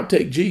God, I'll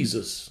take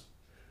Jesus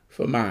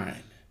for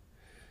mine.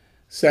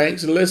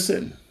 Saints,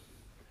 listen.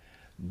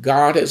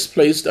 God has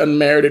placed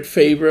unmerited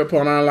favor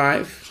upon our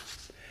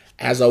life.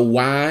 As a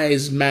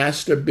wise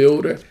master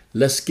builder,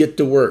 let's get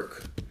to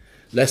work.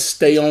 Let's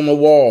stay on the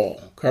wall.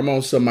 Come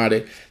on,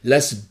 somebody.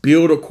 Let's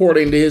build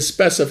according to his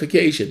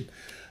specification.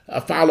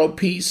 Follow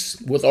peace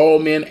with all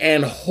men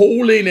and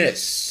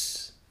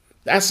holiness.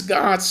 That's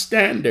God's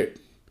standard.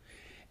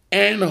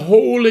 And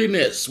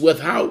holiness,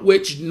 without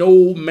which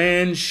no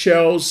man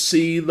shall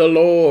see the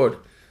Lord.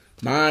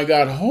 My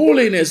God,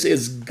 holiness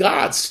is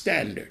God's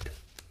standard.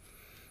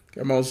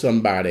 Come on,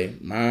 somebody.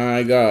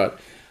 My God.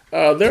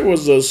 There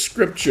was a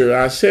scripture.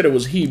 I said it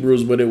was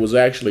Hebrews, but it was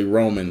actually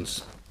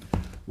Romans.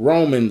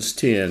 Romans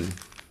 10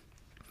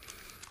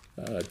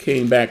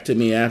 came back to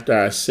me after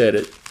I said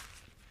it.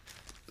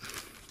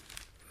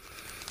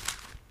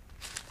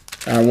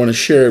 I want to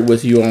share it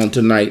with you on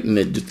tonight, and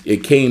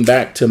it came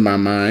back to my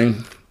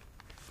mind.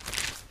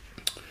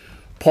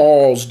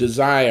 Paul's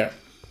desire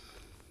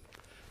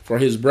for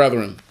his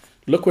brethren.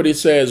 Look what he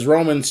says,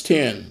 Romans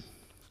 10.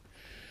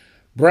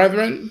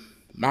 Brethren,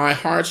 my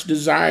heart's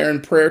desire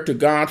and prayer to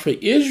God for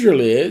Israel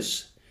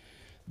is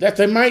that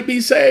they might be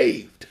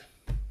saved.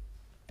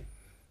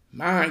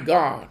 My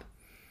God.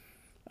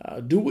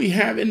 Do we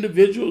have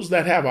individuals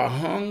that have a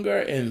hunger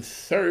and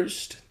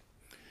thirst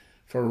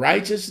for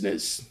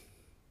righteousness?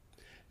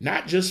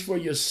 Not just for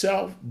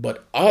yourself,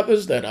 but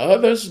others, that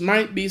others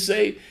might be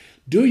saved.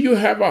 Do you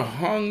have a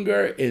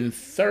hunger and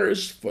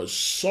thirst for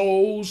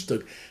souls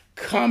to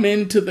come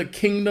into the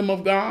kingdom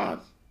of God?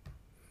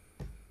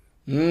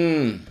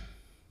 The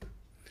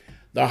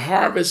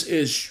harvest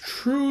is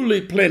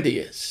truly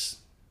plenteous,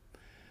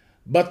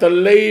 but the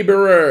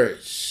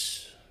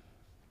laborers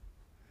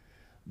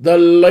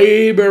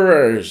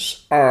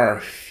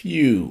are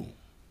few.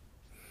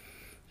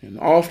 And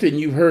often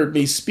you've heard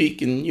me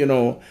speak, and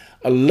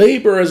a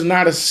laborer is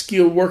not a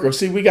skilled worker.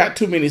 See, we got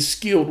too many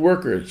skilled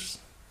workers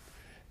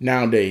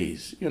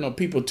nowadays.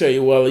 People tell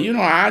you, well,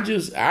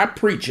 I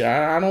preach.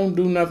 I don't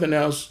do nothing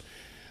else.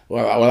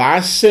 Well,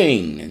 I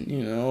sing,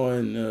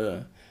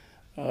 and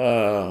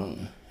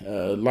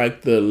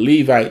like the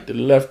Levite that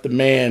left the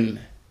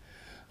man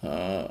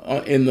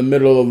in the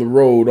middle of the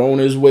road on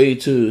his way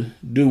to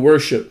do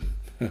worship.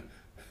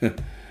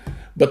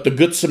 But the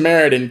Good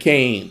Samaritan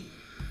came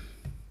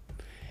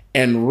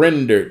and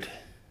rendered.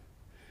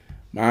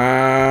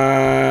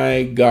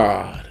 My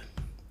God.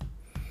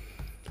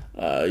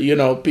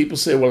 People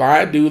say, well,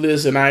 I do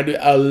this and I do.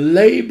 A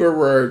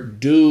laborer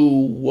do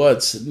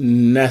what's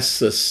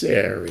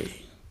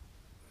necessary.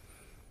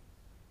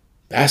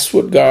 That's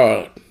what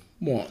God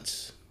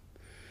wants.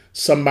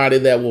 Somebody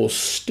that will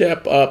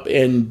step up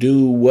and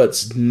do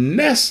what's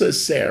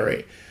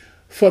necessary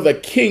for the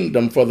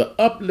kingdom, for the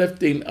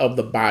uplifting of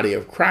the body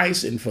of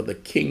Christ and for the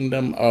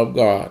kingdom of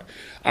God.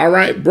 All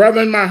right,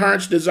 brethren, my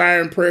heart's desire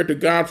and prayer to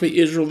God for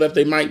Israel that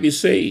they might be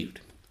saved.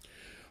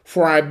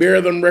 For I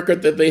bear them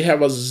record that they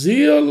have a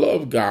zeal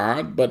of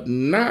God, but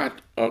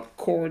not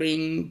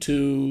according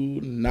to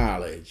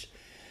knowledge.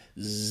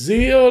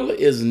 Zeal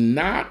is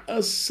not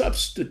a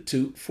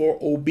substitute for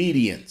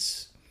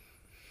obedience.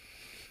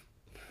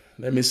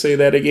 Let me say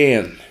that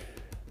again.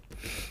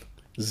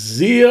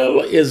 Zeal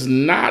is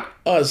not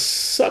a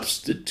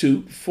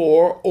substitute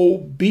for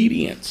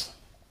obedience.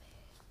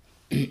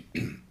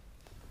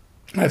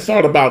 I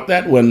thought about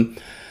that when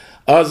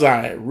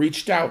Uzziah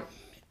reached out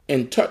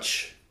and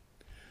touched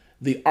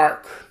the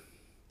Ark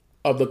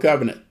of the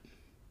Covenant.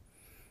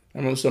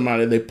 I know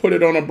somebody, they put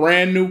it on a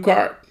brand new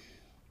cart.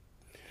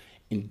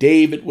 And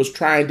David was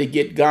trying to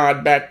get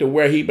God back to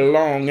where he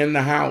belonged, in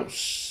the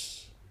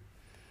house.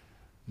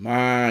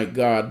 My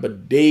God,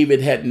 but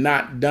David had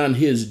not done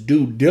his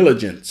due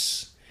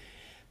diligence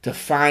to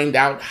find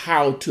out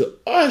how to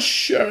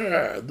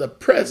usher the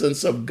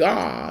presence of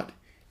God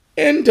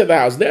into the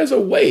house. There's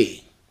a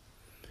way,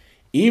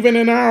 even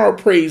in our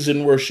praise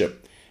and worship,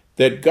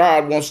 that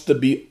God wants to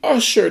be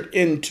ushered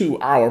into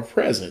our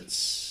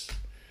presence.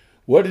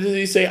 What does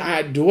he say?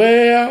 I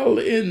dwell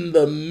in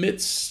the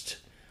midst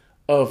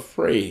of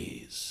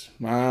praise.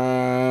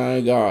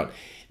 My God.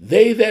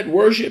 They that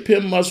worship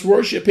him must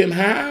worship him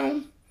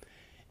how?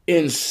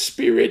 In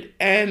spirit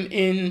and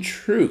in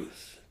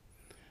truth.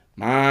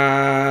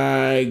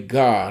 My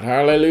God.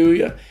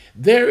 Hallelujah.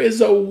 There is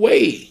a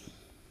way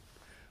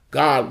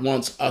God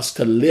wants us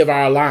to live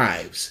our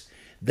lives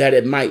that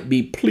it might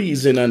be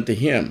pleasing unto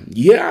him.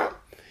 Yeah,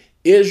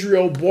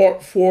 Israel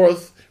brought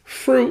forth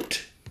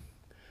fruit,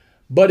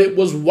 but it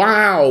was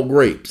wild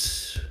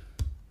grapes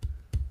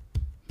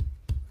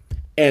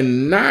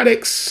and not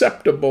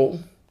acceptable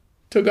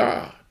to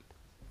God.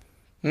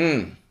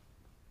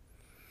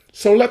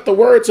 So let the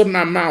words of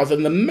my mouth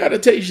and the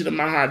meditation of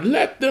my heart,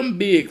 let them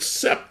be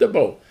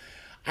acceptable.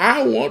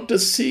 I want to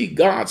see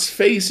God's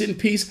face in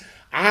peace.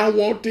 I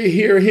want to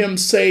hear him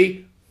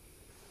say,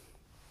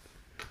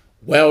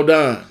 well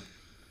done,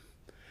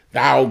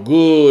 thou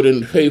good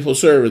and faithful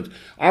servant.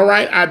 All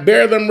right, I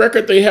bear them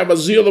record they have a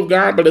zeal of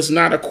God, but it's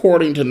not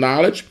according to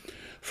knowledge.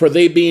 For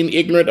they, being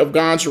ignorant of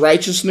God's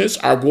righteousness,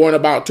 are going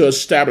about to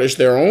establish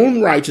their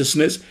own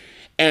righteousness,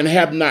 and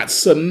have not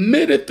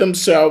submitted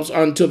themselves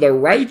unto the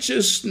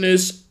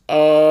righteousness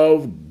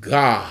of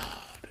God.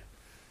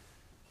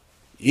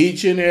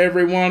 Each and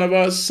every one of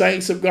us,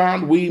 saints of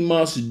God, we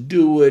must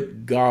do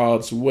it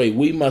God's way.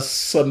 We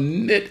must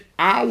submit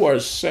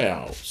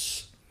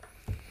ourselves.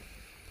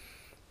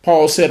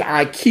 Paul said,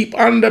 I keep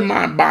under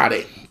my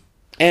body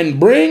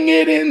and bring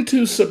it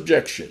into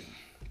subjection,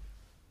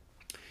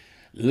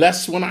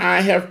 lest when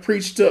I have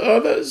preached to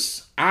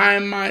others, I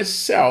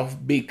myself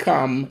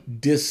become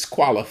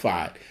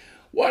disqualified.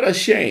 What a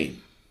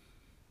shame.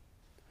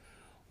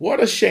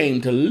 What a shame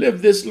to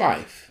live this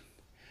life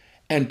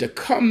and to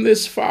come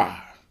this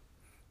far,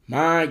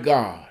 my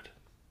God,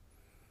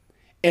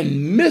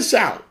 and miss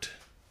out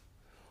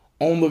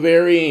on the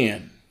very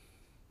end.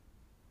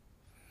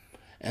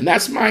 And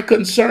that's my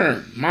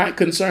concern. My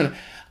concern.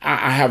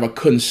 I have a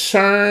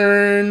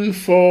concern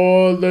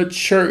for the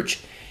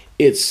church.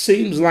 It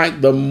seems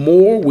like the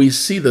more we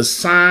see the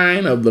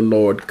sign of the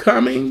Lord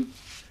coming,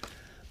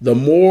 the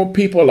more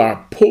people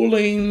are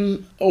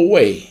pulling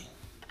away.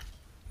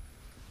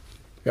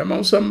 Come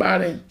on,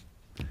 somebody.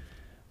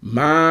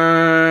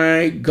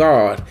 My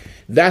God.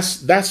 That's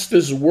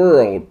this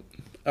world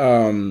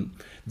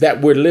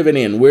that we're living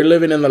in. We're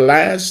living in the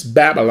last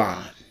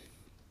Babylon.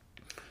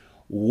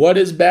 What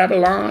is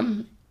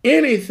Babylon?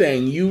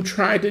 Anything you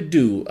try to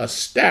do,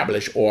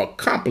 establish, or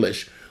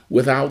accomplish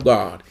without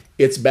God,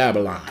 it's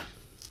Babylon.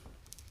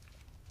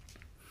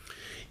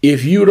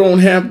 If you don't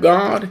have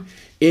God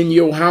in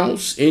your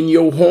house, in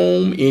your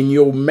home, in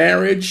your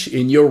marriage,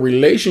 in your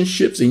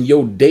relationships, in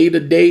your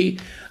day-to-day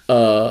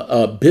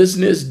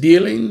business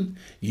dealing,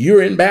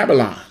 you're in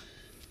Babylon.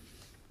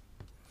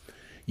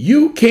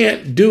 You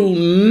can't do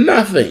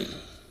nothing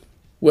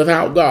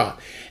without God.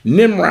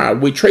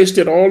 Nimrod, we traced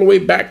it all the way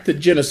back to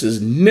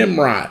Genesis.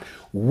 Nimrod,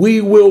 we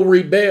will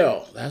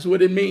rebel. That's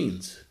what it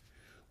means.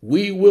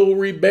 We will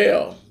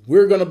rebel.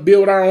 We're going to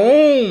build our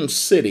own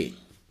city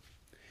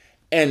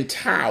and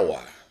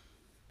tower.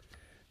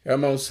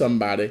 Come on,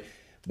 somebody.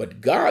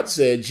 But God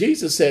said,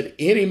 Jesus said,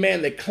 any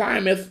man that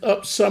climbeth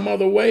up some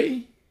other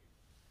way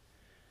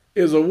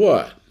is a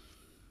what?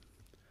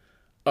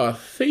 A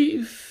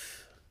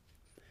thief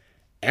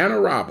and a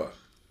robber.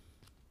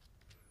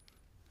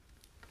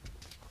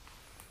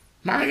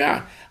 My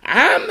God,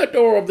 I'm the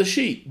door of the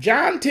sheep.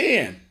 John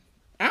 10.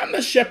 I'm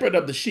the shepherd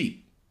of the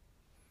sheep.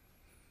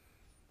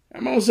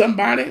 Come on,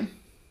 somebody.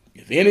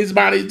 If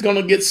anybody's going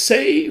to get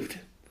saved,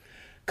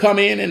 come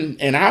in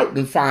and out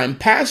and find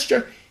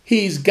pasture,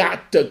 he's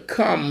got to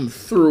come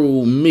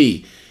through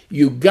me.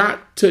 You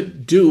got to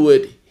do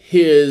it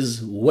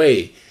his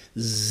way.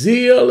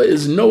 Zeal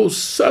is no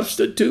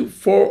substitute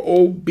for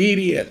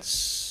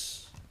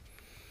obedience.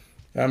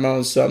 Come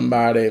on,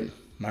 somebody.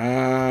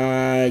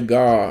 My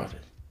God.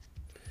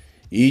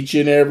 Each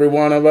and every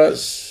one of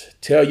us,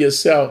 tell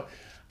yourself,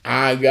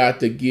 I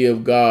got to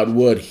give God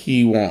what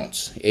he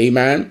wants.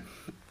 Amen.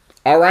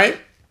 All right.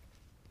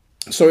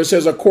 So it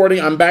says,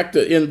 I'm back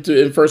in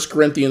 1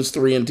 Corinthians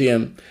 3 and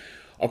 10.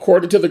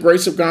 According to the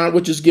grace of God,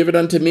 which is given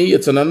unto me,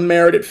 it's an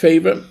unmerited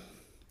favor.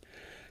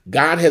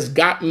 God has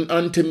gotten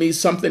unto me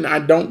something I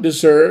don't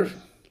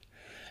deserve.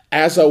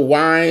 As a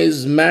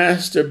wise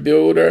master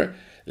builder,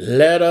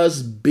 let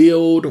us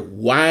build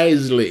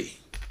wisely.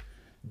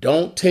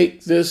 Don't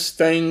take this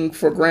thing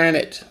for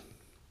granted.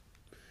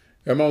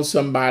 Come on,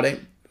 somebody.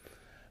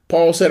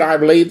 Paul said,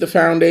 I've laid the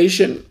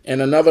foundation,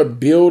 and another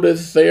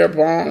buildeth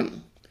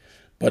thereupon.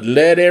 But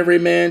let every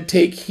man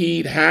take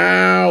heed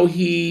how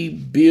he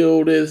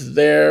buildeth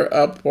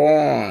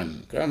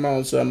thereupon. Come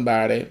on,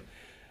 somebody.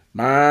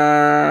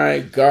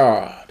 My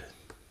God.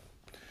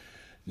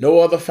 No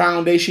other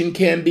foundation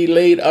can be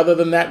laid other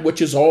than that which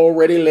is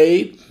already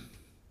laid.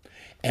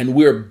 And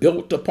we're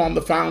built upon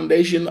the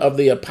foundation of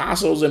the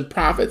apostles and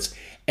prophets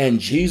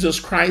and Jesus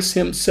Christ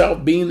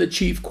himself being the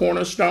chief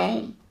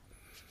cornerstone.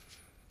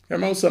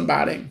 Come on,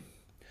 somebody.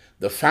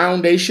 The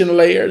foundation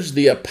layers,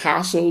 the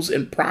apostles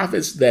and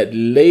prophets that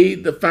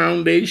laid the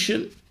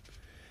foundation,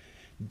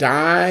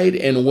 died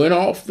and went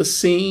off the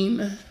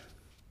scene.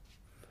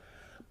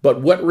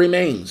 But what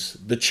remains?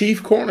 The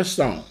chief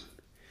cornerstone,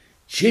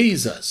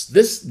 Jesus.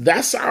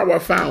 That's our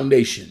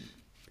foundation.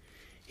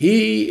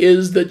 He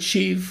is the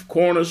chief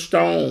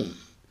cornerstone.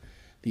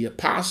 The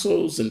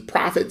apostles and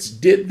prophets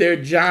did their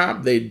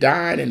job. They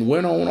died and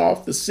went on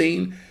off the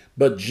scene,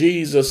 but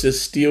Jesus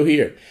is still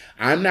here.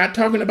 I'm not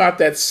talking about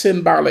that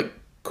symbolic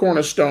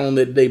cornerstone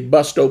that they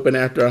bust open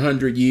after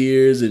 100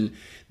 years and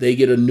they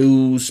get a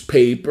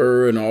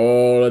newspaper and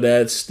all of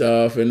that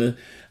stuff and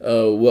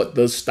what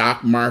the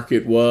stock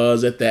market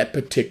was at that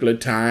particular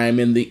time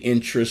and the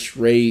interest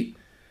rate.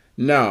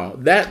 No,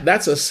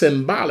 that's a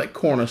symbolic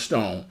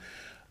cornerstone.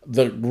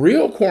 The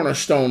real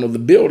cornerstone of the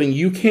building,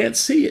 you can't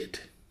see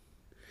it.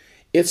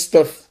 It's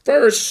the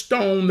first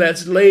stone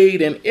that's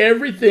laid, and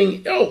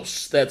everything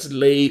else that's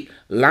laid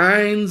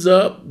lines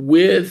up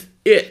with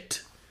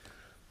it.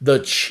 The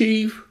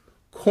chief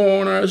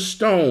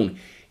cornerstone.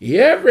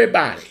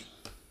 Everybody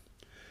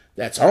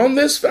that's on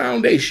this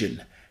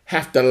foundation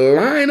have to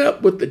line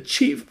up with the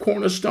chief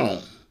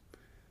cornerstone.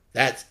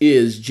 That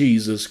is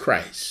Jesus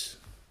Christ.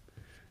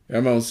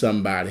 Come on,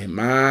 somebody.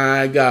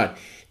 My God.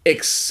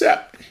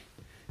 Except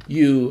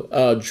you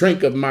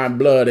drink of my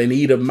blood and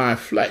eat of my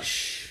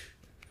flesh.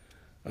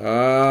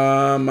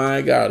 Oh,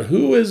 my God.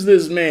 Who is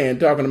this man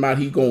talking about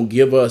he going to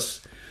give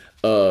us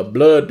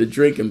blood to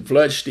drink and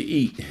flesh to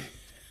eat?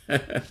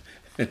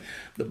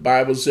 The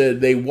Bible said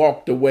they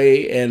walked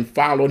away and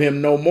followed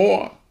him no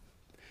more.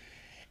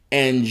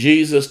 And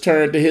Jesus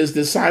turned to his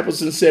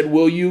disciples and said,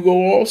 will you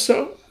go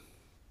also?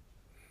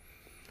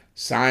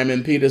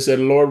 Simon Peter said,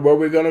 Lord, where are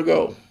we going to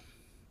go?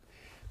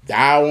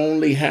 Thou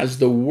only has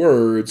the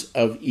words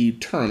of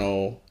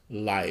eternal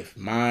life.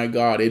 My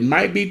God, it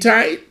might be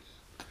tight,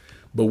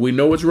 but we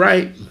know it's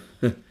right.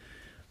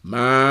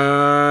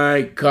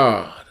 My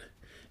God,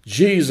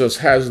 Jesus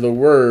has the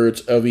words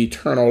of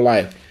eternal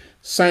life.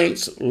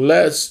 Saints,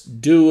 let's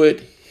do it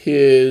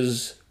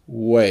his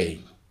way.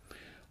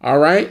 All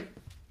right.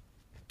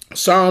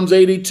 Psalms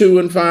 82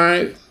 and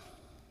 5.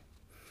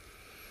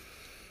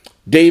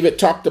 David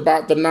talked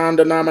about the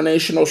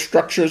non-denominational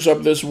structures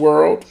of this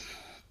world.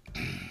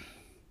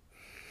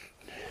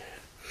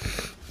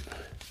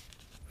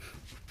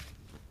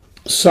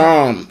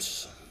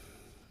 Psalms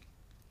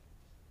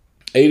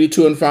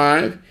 82 and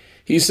 5.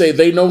 He said,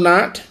 they know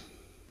not,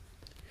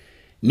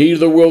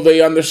 neither will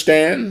they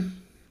understand.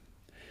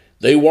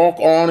 They walk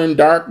on in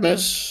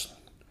darkness.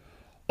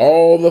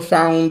 All the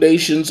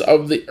foundations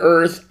of the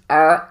earth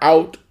are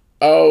out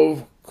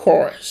of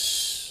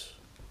course.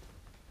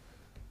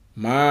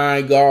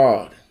 My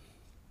God.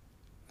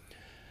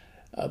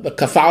 The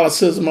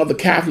Catholicism of the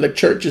Catholic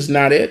Church is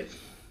not it.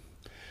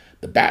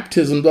 The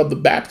baptism of the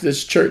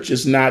Baptist Church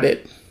is not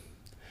it.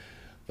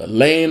 The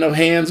laying of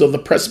hands of the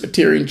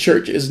Presbyterian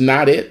Church is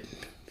not it.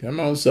 Come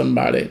on,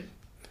 somebody.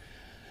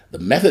 The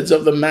methods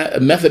of the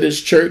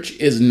Methodist Church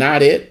is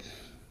not it.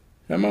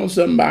 Come on,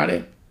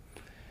 somebody.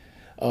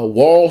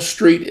 Wall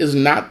Street is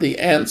not the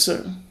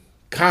answer.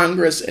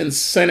 Congress and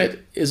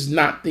Senate is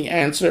not the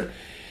answer.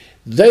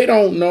 They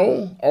don't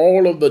know.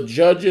 All of the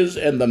judges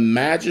and the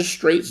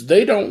magistrates,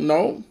 they don't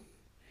know.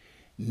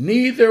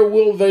 Neither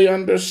will they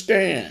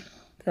understand.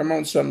 Come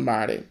on,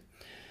 somebody.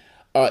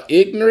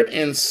 Ignorant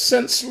and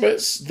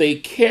senseless, they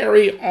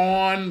carry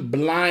on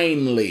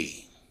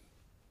blindly.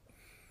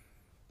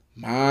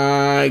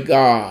 My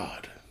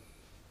God.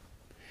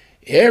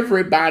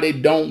 Everybody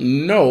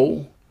don't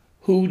know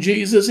who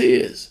Jesus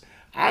is.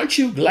 Aren't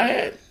you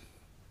glad?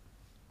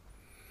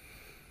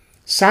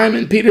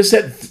 Simon Peter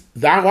said,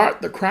 thou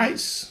art the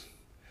Christ,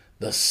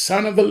 the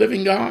Son of the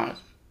living God.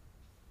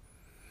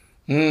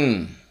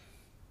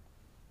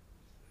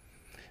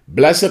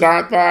 Blessed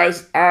art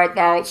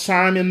thou,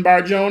 Simon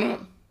Bar-Jonah,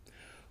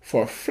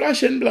 for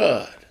flesh and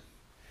blood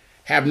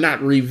have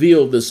not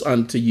revealed this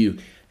unto you.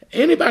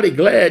 Anybody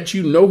glad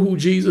you know who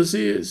Jesus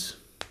is?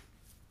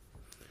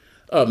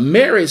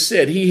 Mary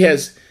said he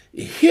has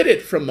hid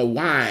it from the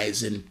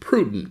wise and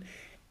prudent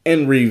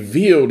and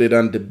revealed it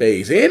unto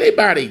babes.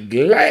 Anybody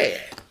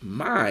glad?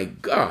 My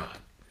God.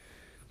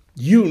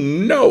 You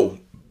know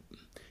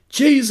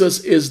Jesus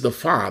is the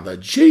Father.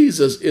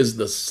 Jesus is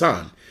the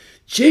Son.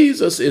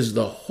 Jesus is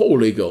the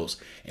Holy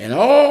Ghost. And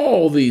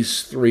all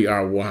these three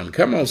are one.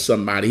 Come on,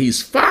 somebody.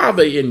 He's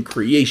Father in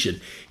creation.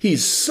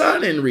 He's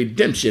Son in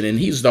redemption. And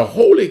he's the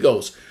Holy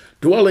Ghost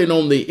dwelling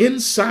on the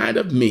inside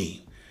of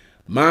me.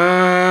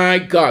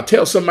 My God.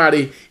 Tell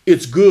somebody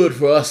it's good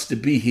for us to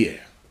be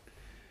here.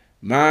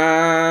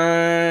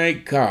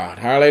 My God.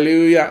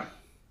 Hallelujah.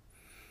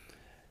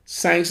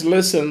 Saints,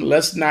 listen,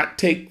 let's not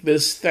take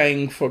this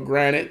thing for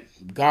granted.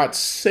 God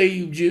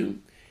saved you.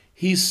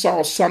 He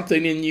saw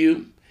something in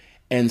you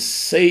and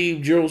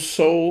saved your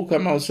soul.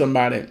 Come on,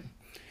 somebody.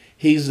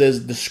 He's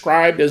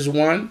described as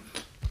one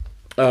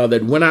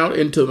that went out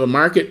into the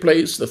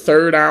marketplace, the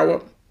 3rd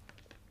hour,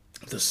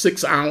 the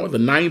 6th hour, the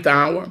 9th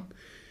hour,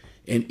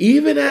 and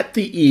even at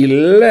the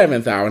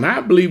 11th hour. And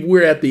I believe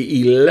we're at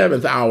the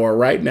 11th hour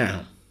right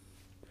now.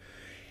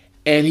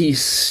 And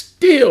he's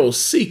still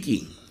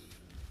seeking,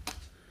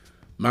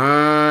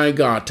 my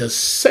God, to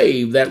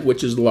save that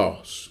which is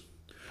lost.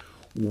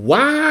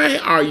 Why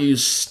are you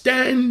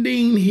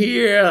standing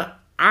here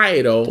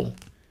idle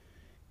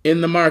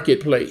in the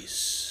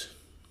marketplace?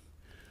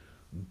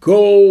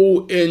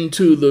 Go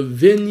into the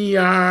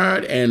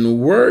vineyard and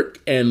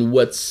work, and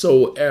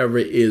whatsoever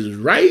is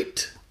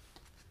right,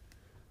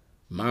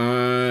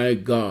 my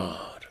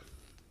God,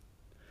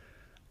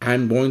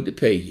 I'm going to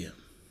pay you.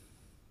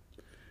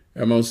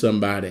 Come on,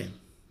 somebody.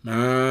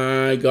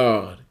 My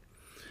God.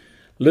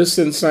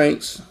 Listen,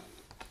 saints,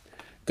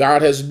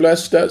 God has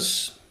blessed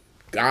us.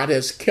 God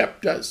has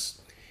kept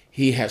us.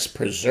 He has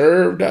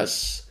preserved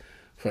us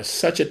for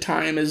such a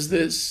time as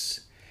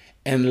this.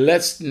 And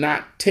let's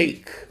not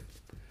take,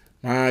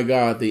 my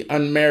God, the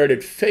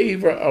unmerited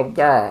favor of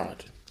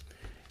God.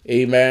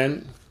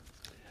 Amen.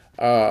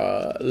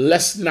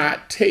 Let's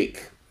not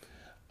take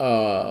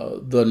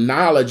the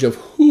knowledge of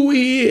who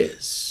he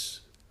is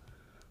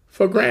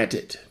for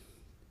granted.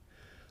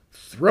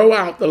 Throw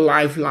out the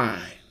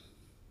lifeline.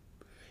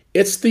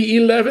 It's the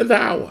 11th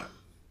hour.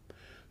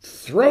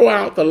 Throw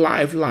out the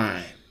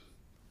lifeline.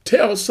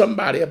 tell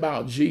somebody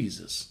about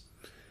Jesus.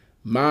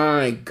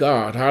 My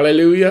God,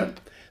 hallelujah,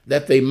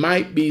 that they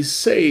might be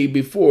saved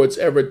before it's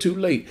ever too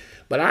late.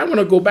 But I want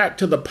to go back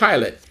to the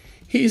pilot.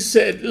 He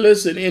said,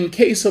 listen, in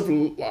case of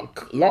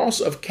loss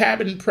of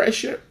cabin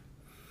pressure,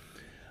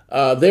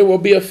 there will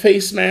be a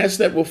face mask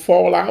that will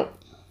fall out,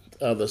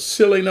 the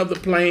ceiling of the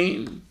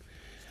plane.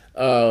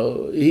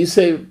 He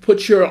said,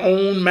 put your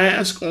own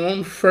mask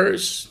on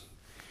first.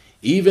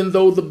 Even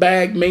though the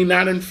bag may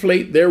not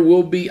inflate, there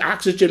will be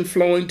oxygen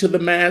flowing to the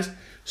mask.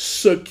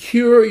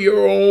 Secure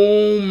your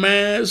own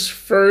mask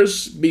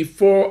first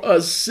before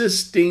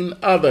assisting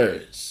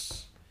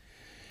others.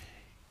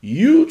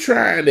 You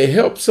trying to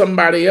help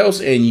somebody else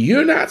and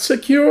you're not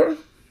secure,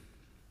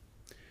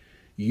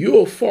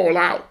 you'll fall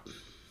out.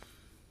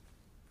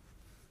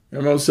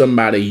 Come on,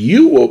 somebody,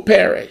 you will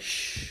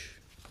perish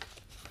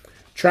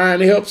trying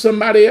to help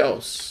somebody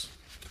else.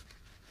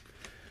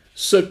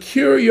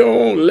 Secure your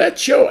own,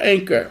 let your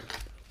anchor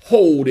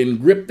hold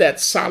and grip that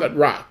solid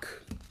rock.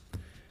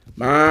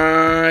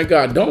 My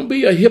God, don't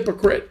be a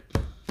hypocrite.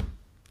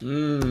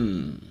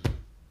 My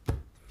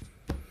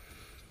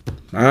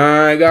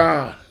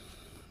God.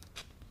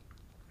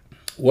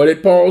 What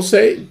did Paul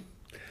say?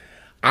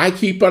 I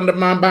keep under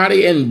my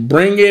body and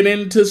bring it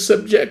into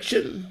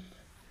subjection,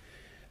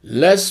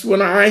 lest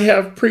when I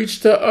have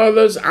preached to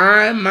others,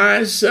 I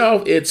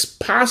myself, it's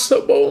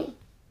possible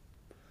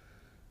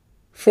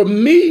for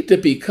me to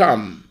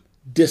become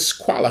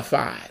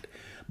disqualified.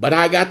 But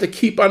I got to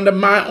keep under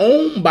my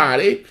own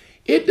body.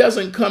 It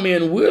doesn't come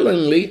in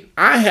willingly.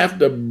 I have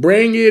to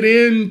bring it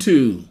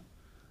into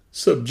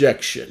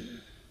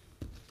subjection.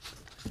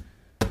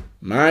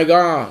 My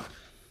God.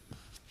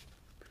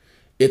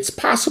 It's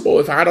possible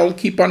if I don't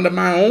keep under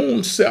my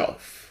own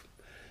self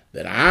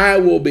that I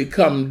will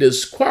become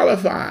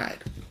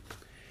disqualified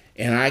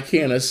and I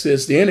can't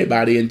assist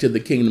anybody into the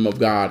kingdom of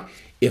God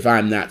if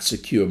I'm not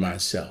secure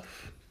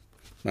myself.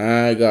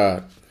 My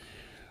God.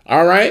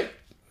 All right.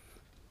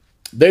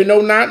 They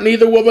know not,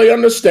 neither will they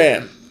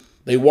understand.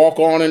 They walk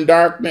on in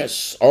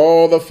darkness.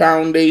 All the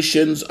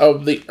foundations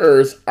of the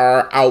earth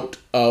are out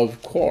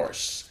of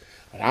course.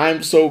 But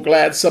I'm so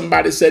glad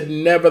somebody said,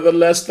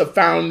 nevertheless, the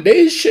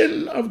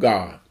foundation of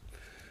God.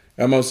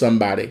 Come on,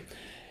 somebody.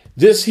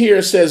 This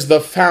here says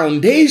the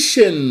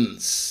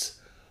foundations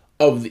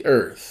of the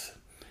earth.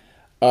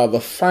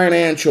 The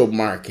financial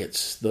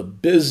markets, the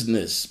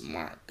business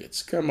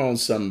markets. Come on,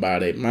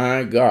 somebody.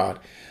 My God.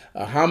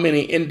 How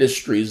many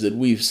industries that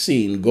we've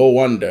seen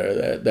go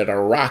under, that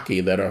are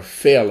rocky, that are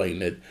failing,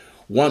 that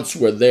once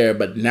were there,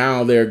 but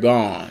now they're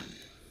gone.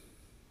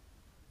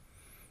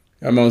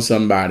 Come on,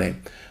 somebody.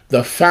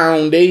 The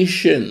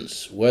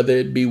foundations, whether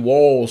it be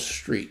Wall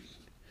Street,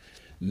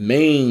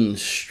 Main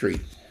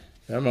Street.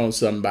 Come on,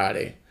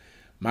 somebody.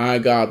 My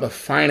God, the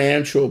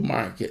financial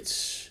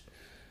markets.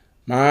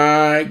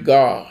 My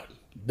God,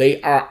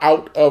 they are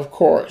out of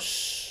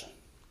course.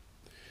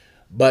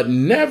 But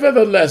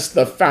nevertheless,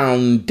 the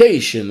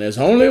foundation, there's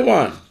only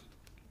one.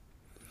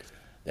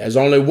 There's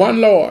only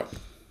one Lord.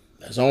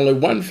 There's only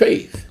one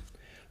faith.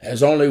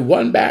 There's only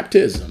one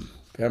baptism.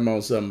 Come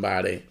on,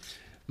 somebody.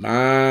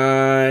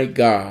 My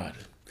God.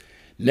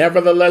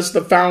 Nevertheless,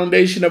 the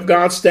foundation of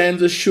God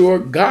stands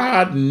assured.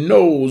 God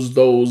knows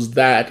those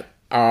that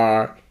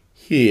are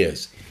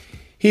his.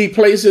 He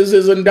places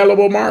his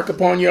indelible mark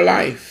upon your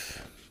life.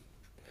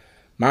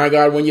 My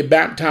God, when you're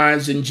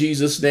baptized in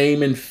Jesus'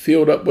 name and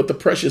filled up with the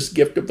precious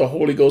gift of the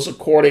Holy Ghost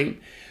according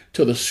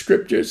to the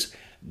scriptures,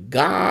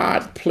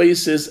 God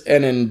places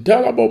an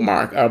indelible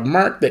mark, a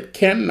mark that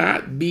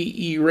cannot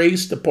be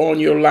erased upon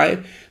your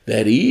life,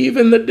 that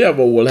even the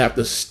devil will have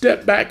to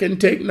step back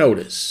and take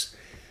notice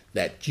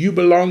that you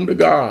belong to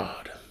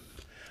God.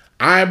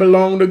 I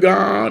belong to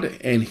God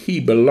and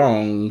he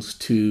belongs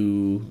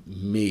to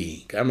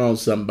me. Come on,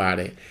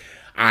 somebody.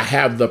 I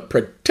have the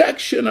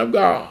protection of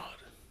God.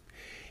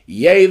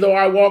 Yea, though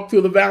I walk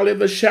through the valley of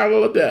the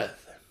shadow of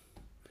death,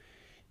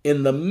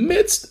 in the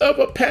midst of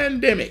a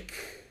pandemic,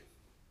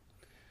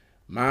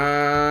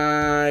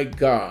 my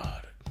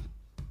God,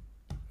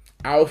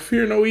 I'll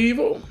fear no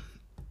evil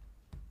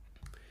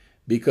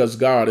because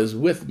God is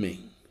with me.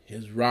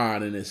 His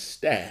rod and his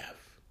staff,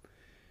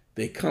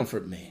 they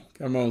comfort me.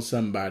 Come on,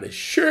 somebody.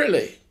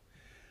 Surely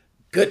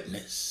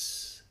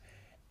goodness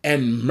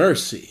and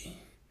mercy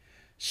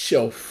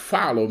shall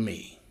follow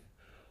me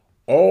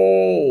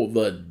all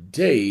the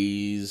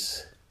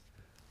days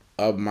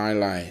of my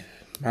life.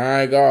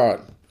 My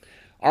God.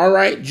 All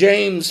right,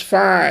 James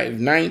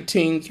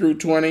 5:19 through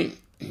 20.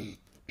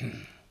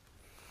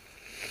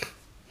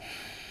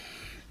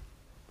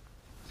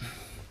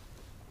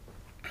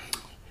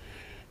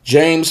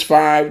 James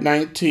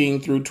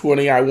 5:19 through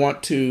 20. I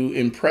want to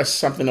impress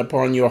something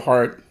upon your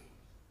heart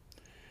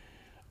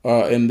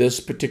in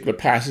this particular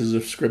passage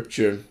of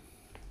scripture.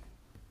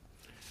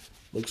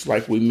 Looks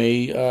like we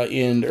may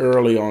end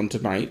early on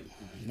tonight.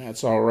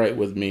 That's all right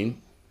with me.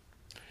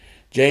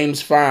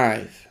 James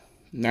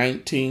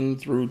 5:19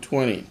 through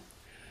 20.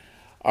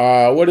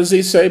 What does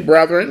he say,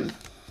 brethren?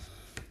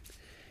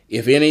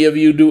 If any of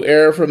you do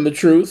err from the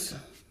truth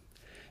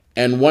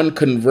and one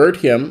convert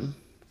him,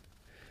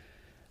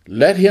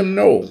 let him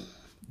know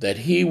that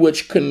he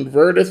which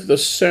converteth the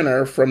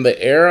sinner from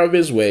the error of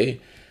his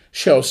way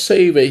shall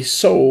save a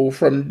soul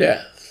from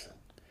death,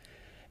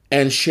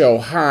 and shall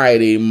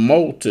hide a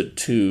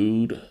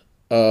multitude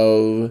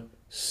of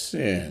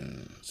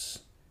sins.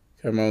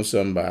 Come on,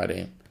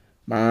 somebody.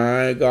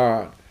 My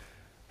God.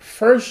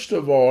 First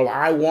of all,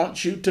 I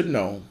want you to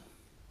know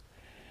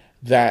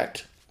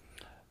that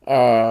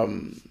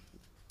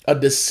a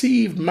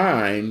deceived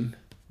mind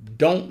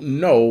don't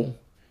know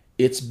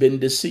it's been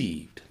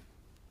deceived.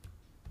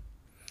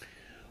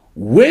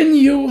 When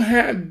you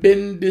have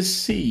been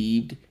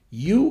deceived,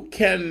 you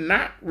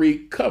cannot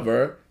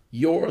recover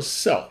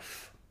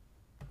yourself.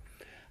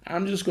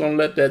 I'm just going to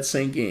let that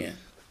sink in.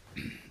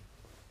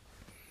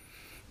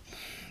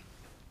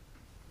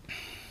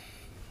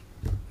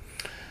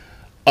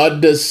 A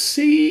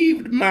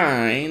deceived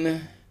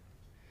mind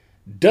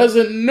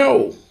doesn't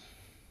know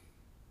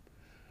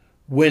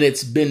when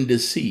it's been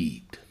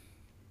deceived.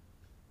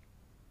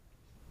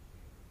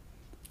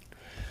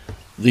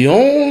 The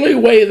only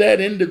way that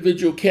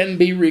individual can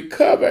be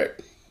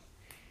recovered,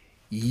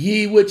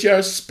 ye which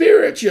are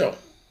spiritual,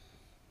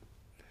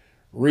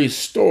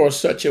 restore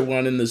such a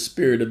one in the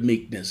spirit of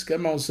meekness.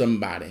 Come on,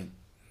 somebody.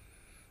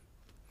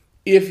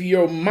 If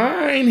your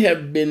mind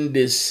have been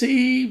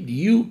deceived,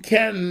 you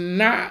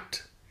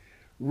cannot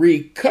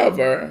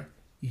recover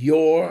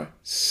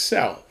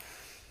yourself.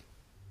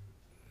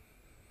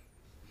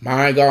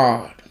 My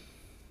God.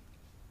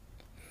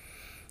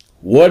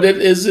 What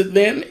is it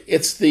then?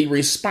 It's the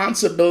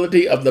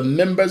responsibility of the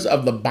members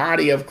of the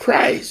body of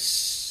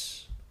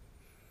Christ.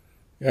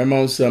 Come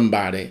on,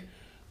 somebody.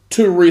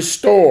 To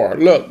restore.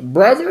 Look,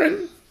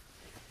 brethren,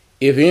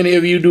 if any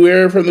of you do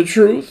err from the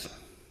truth,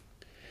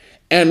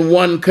 and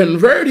one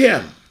convert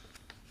him,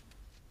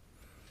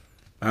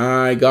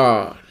 my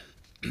God.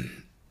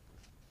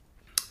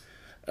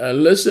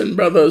 Listen,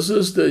 brother or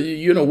sister,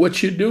 you know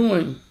what you're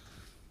doing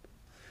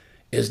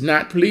is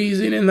not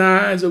pleasing in the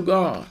eyes of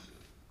God.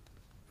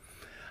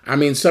 I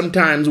mean,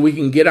 sometimes we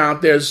can get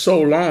out there so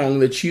long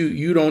that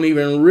you don't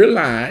even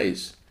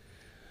realize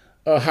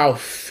how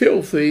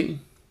filthy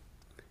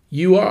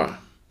you are.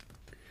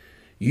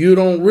 You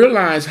don't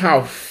realize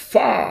how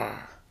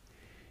far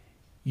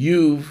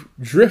you've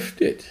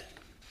drifted.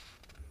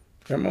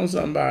 Come on,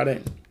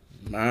 somebody.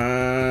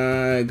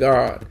 My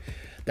God.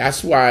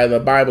 That's why the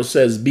Bible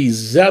says, be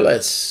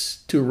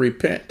zealous to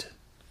repent.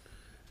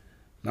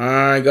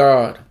 My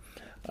God.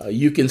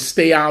 You can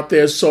stay out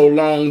there so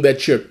long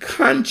that your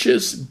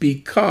conscience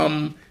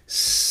become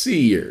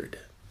seared.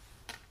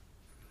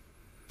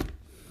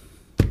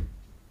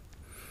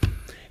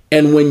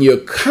 And when your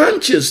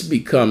conscience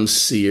becomes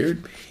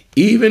seared,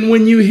 even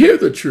when you hear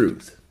the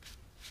truth,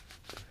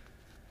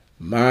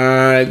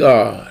 my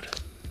God,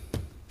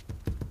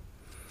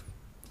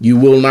 you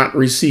will not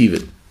receive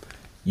it.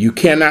 You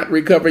cannot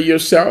recover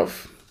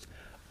yourself.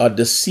 A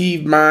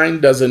deceived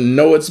mind doesn't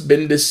know it's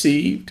been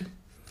deceived.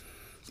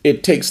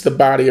 It takes the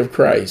body of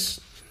Christ.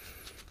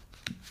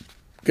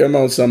 Come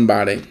on,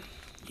 somebody.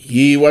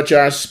 Ye which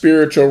are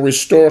spiritual,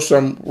 restore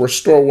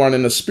one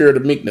in the spirit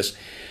of meekness.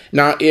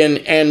 Now,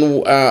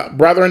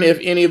 brethren, if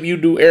any of you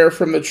do err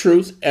from the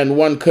truth, and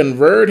one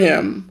convert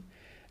him,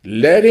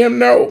 let him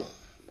know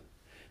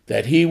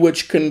that he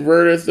which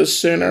converteth the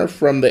sinner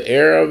from the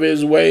error of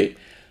his way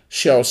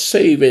shall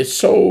save a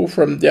soul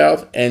from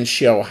death, and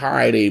shall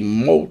hide a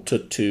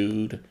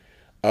multitude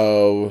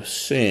of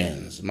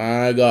sins.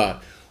 My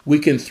God. We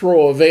can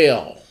throw a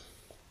veil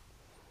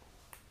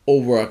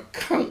over a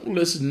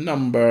countless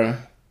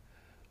number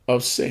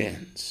of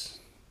sins.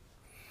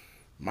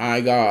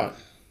 My God.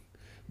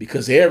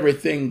 Because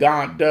everything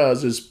God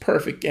does is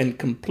perfect and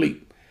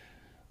complete.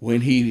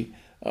 When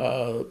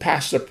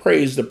Pastor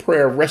prays the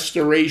prayer of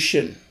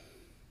restoration,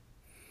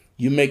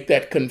 you make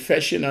that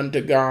confession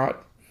unto God.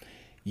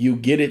 You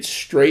get it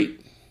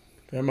straight.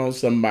 Come on,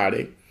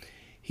 somebody.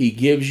 He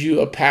gives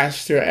you a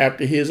pastor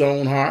after his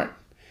own heart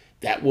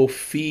that will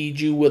feed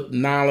you with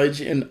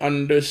knowledge and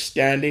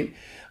understanding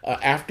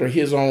after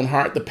his own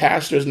heart. The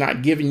pastor is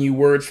not giving you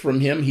words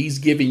from him. He's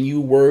giving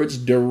you words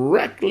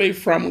directly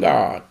from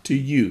God to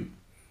you.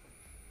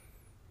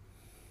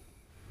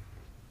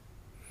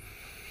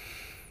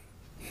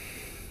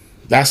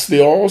 That's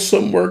the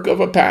awesome work of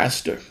a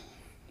pastor.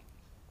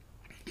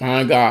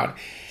 My God.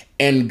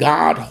 And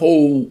God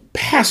hold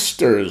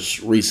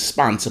pastors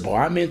responsible.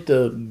 I meant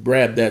to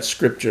grab that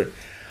scripture.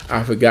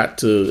 I forgot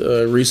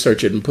to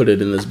research it and put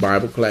it in this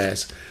Bible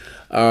class.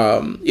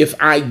 If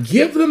I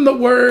give them the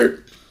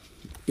word,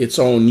 it's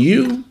on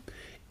you.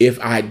 If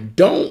I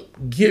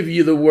don't give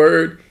you the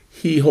word,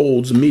 he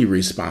holds me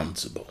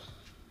responsible.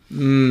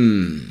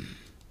 My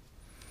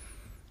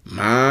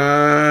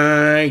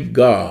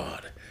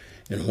God.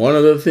 And one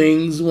of the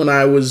things when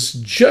I was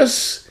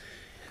just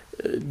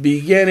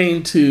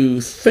beginning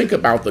to think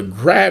about the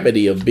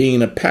gravity of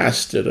being a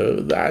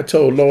pastor, I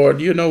told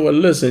Lord, you know what,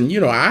 listen,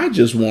 I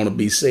just want to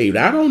be saved.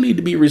 I don't need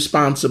to be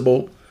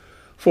responsible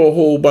for a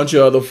whole bunch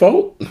of other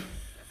folk.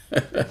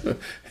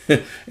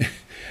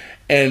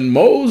 And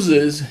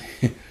Moses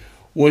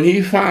when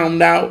he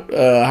found out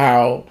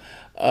how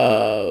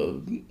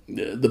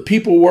the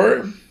people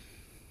were,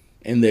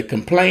 and they're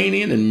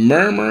complaining and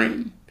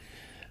murmuring,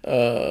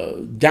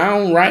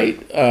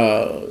 downright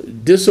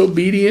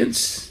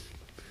disobedience,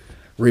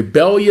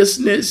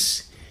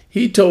 rebelliousness,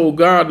 he told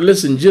God,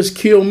 listen, just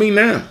kill me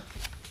now.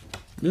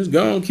 Just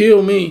go and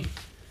kill me.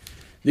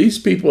 These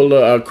people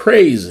are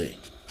crazy.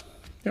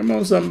 Come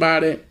on,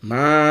 somebody.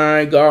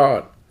 My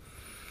God.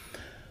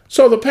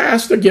 So the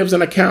pastor gives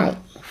an account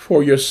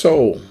for your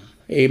soul.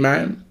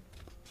 Amen.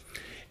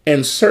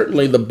 And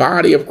certainly the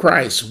body of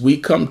Christ, we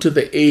come to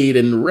the aid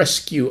and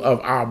rescue of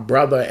our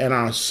brother and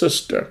our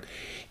sister.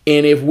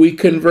 And if we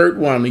convert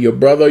one, your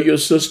brother, your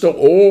sister,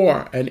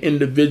 or an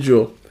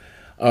individual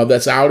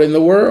that's out in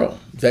the world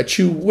that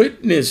you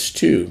witness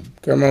to,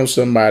 come on,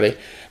 somebody,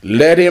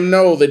 let him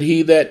know that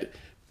he that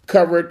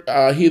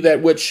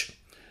which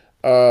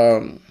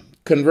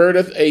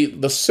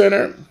converteth the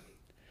sinner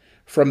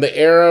from the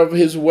error of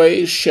his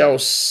ways shall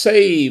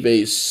save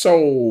a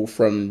soul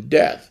from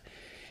death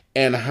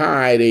and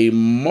hide a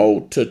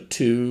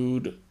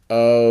multitude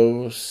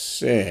of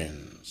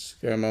sins.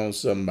 Come on,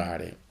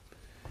 somebody.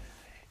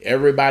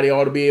 Everybody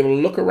ought to be able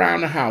to look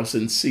around the house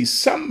and see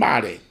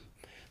somebody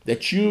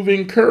that you've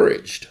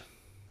encouraged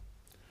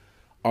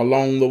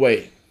along the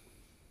way.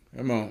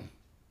 Come on.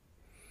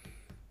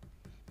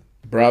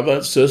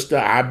 Brother, sister,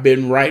 I've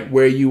been right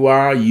where you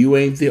are. You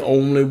ain't the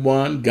only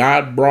one.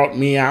 God brought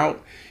me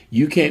out.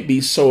 You can't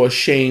be so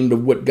ashamed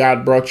of what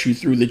God brought you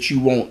through that you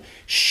won't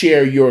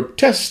share your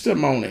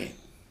testimony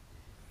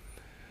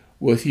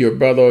with your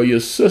brother or your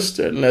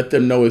sister and let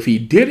them know if he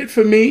did it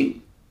for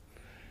me,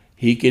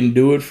 he can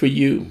do it for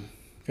you.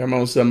 Come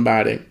on,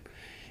 somebody.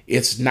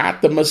 It's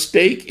not the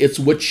mistake. It's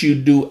what you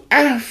do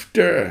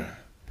after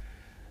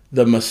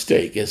the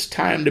mistake. It's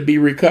time to be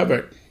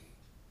recovered.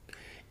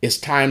 It's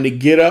time to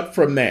get up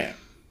from there.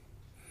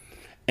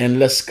 And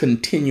let's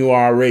continue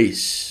our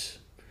race.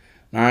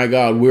 My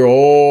God, we're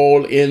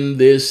all in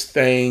this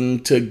thing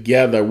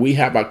together. We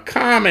have a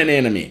common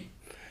enemy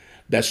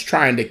that's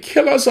trying to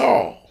kill us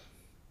all.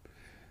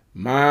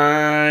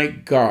 My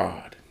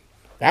God.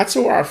 That's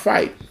who our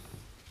fight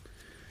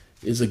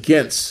is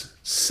against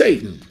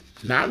Satan,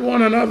 not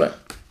one another.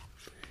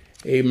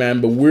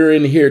 Amen. But we're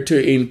in here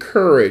to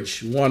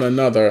encourage one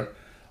another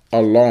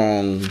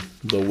along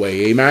the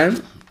way.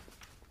 Amen.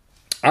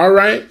 All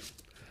right.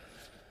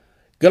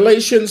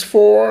 Galatians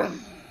 4.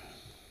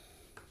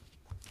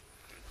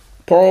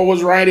 Paul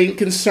was writing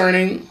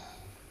concerning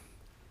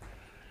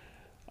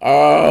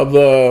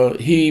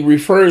he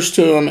refers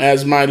to them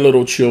as my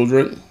little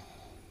children.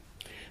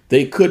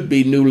 They could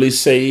be newly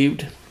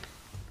saved,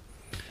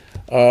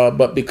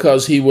 but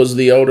because he was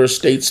the elder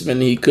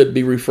statesman, he could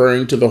be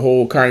referring to the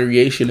whole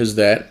congregation as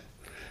that.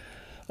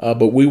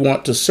 But we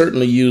want to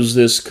certainly use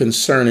this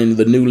concerning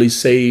the newly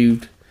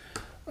saved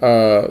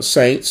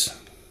saints.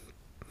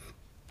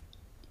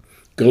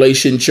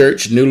 Galatian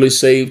church, newly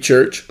saved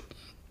church.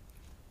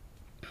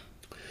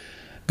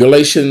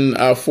 Galatians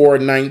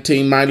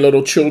 4:19, my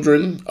little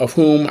children, of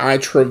whom I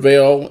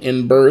travail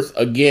in birth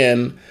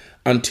again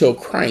until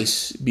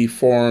Christ be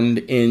formed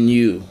in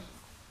you.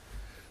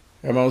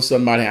 Come on,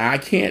 somebody. I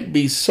can't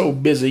be so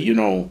busy. You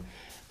know,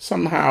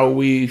 somehow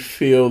we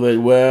feel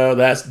that, well,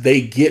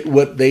 they get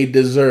what they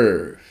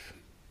deserve.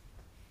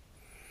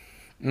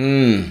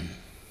 I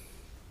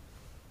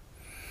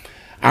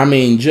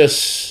mean,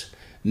 just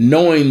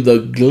knowing the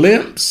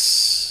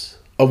glimpse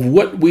of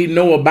what we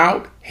know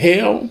about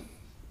hell.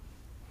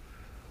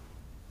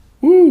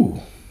 Ooh,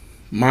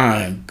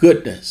 my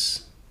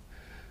goodness.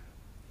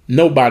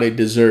 Nobody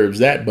deserves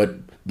that but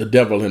the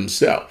devil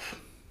himself.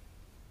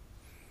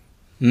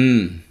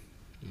 My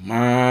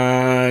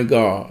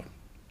God.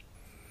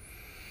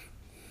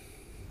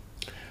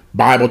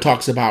 Bible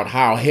talks about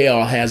how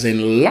hell has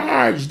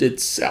enlarged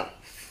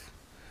itself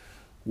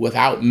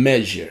without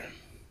measure.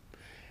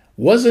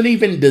 Wasn't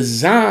even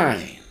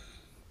designed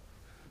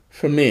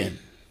for men.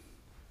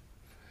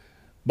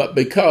 But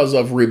because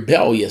of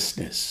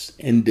rebelliousness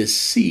and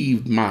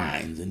deceived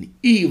minds and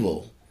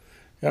evil,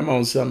 come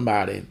on,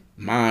 somebody,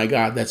 my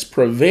God, that's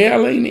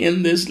prevailing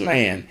in this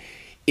land,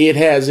 it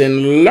has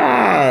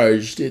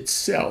enlarged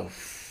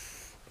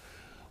itself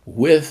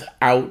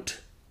without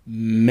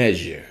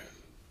measure.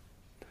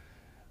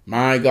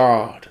 My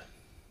God.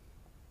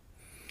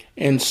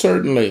 And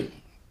certainly,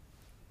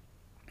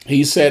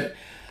 he said,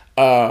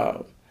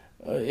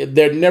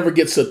 there never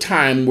gets a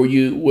time where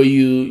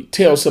you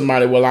tell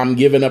somebody, well, I'm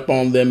giving up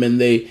on them and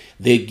they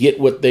get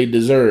what they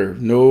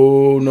deserve.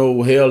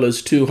 No, hell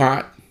is too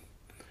hot,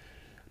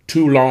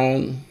 too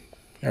long.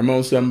 Come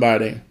on,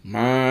 somebody.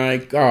 My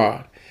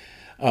God.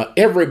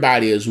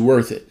 Everybody is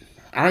worth it.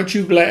 Aren't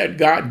you glad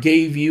God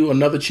gave you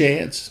another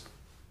chance?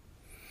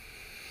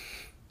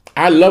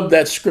 I love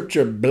that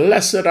scripture.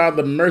 Blessed are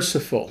the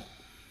merciful,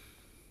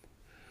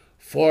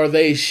 for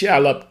they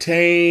shall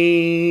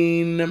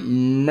obtain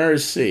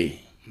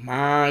mercy.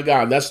 My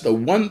God, that's the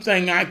one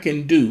thing I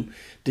can do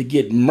to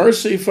get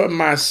mercy for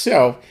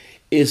myself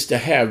is to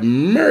have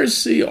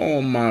mercy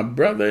on my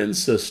brother and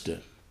sister.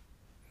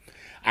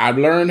 I've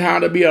learned how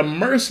to be a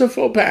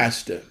merciful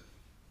pastor.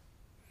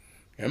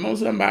 Come on,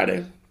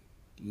 somebody.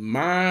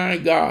 My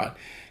God.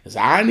 Because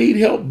I need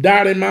help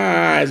dotting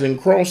my I's and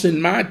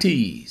crossing my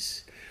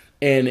T's.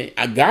 And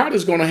God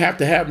is going to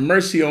have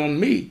mercy on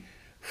me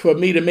for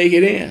me to make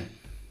it in.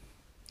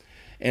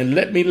 And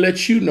let me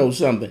let you know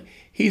something.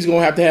 He's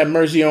going to have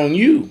mercy on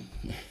you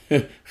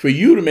for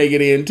you to make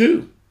it in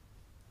too.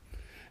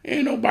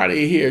 Ain't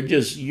nobody here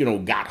just,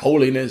 got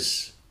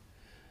holiness,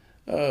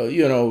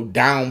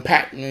 down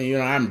pat.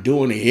 I'm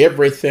doing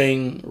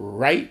everything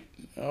right.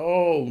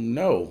 Oh,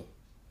 no.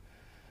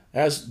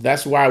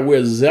 That's why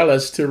we're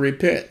zealous to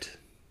repent.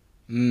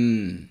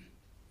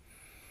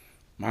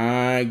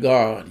 My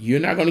God, you're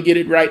not going to get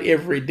it right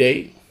every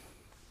day.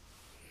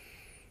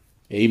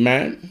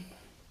 Amen.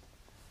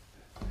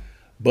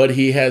 But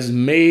he has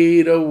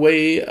made a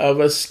way of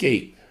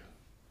escape.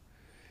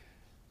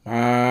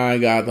 My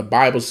God, the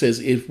Bible says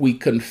if we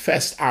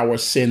confess our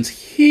sins,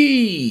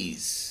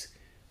 he's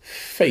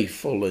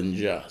faithful and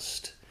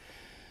just.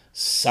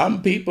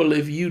 Some people,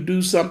 if you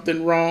do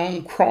something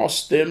wrong,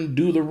 cross them,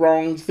 do the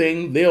wrong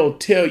thing, they'll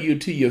tell you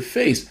to your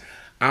face,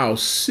 I'll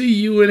see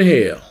you in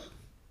hell.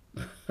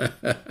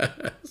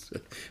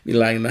 Be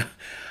like, nah,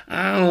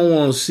 I don't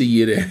want to see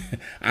you there.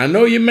 I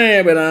know you're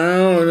mad, but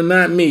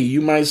not me.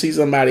 You might see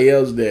somebody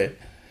else there.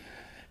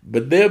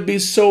 But they'll be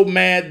so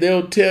mad,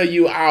 they'll tell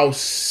you, I'll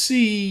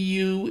see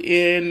you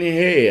in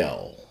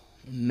hell.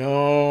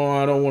 No,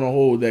 I don't want to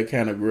hold that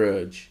kind of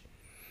grudge.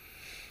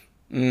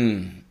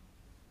 And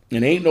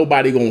ain't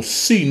nobody going to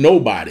see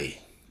nobody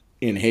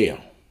in hell.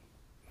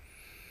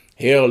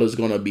 Hell is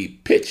going to be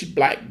pitch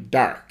black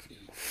dark,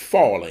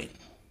 falling,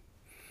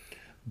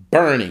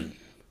 burning,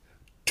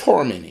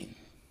 tormenting.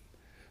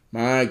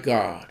 My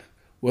God.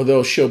 Well,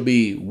 there shall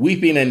be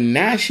weeping and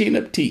gnashing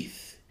of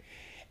teeth,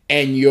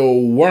 and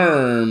your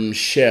worm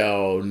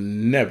shall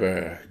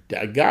never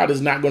die. God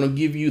is not going to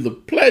give you the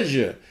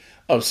pleasure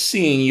of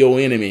seeing your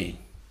enemy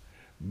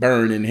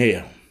burn in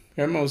hell.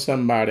 Come on,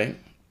 somebody.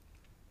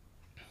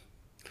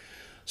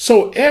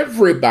 So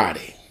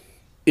everybody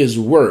is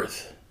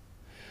worth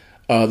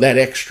that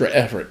extra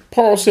effort.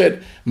 Paul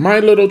said, my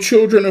little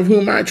children of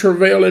whom I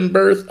travail in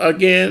birth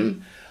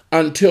again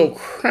until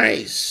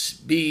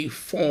Christ be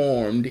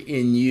formed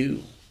in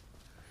you.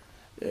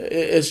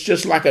 It's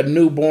just like a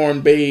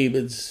newborn babe.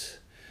 It's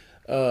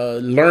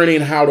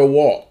learning how to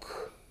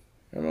walk.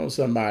 Come on,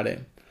 somebody.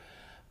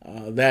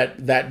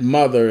 That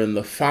mother and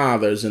the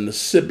fathers and the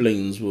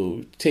siblings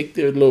will take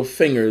their little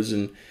fingers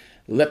and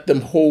let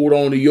them hold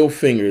on to your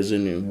fingers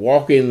and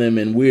walk in them,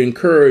 and we're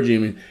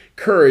encouraging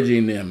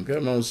them.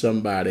 Come on,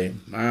 somebody.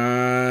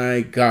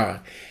 My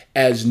God.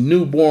 As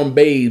newborn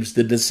babes,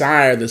 to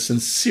desire the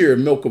sincere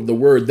milk of the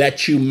word,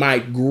 that you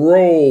might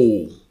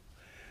grow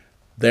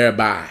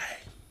thereby.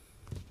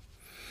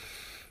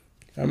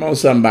 Come on,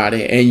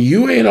 somebody. And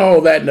you ain't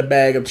all that in a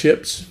bag of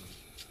chips.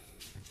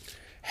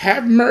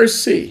 Have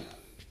mercy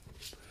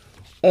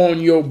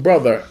on your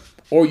brother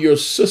or your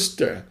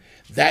sister,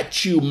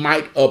 that you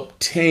might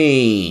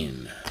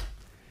obtain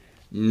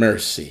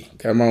mercy.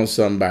 Come on,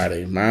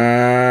 somebody.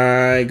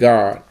 My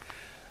God.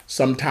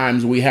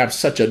 Sometimes we have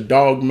such a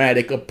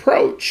dogmatic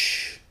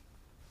approach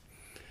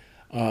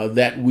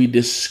that we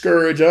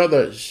discourage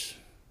others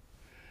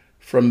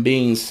from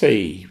being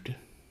saved.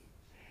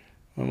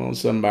 Come on,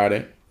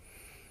 somebody.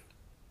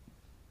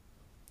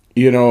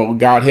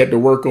 God had to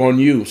work on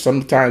you.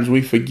 Sometimes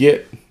we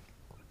forget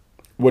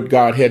what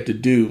God had to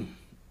do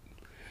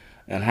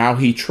and how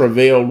he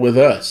travailed with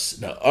us.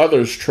 The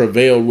others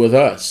travailed with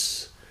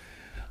us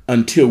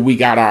until we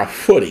got our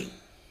footing.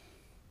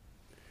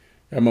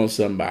 Come on,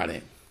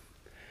 somebody.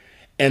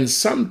 And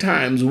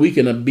sometimes we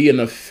can be an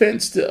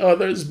offense to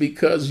others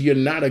because you're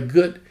not a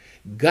good,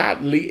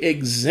 godly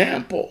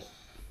example.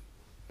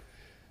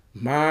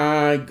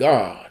 My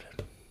God.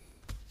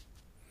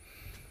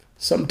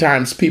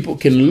 Sometimes people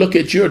can look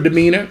at your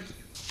demeanor,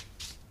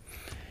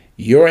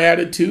 your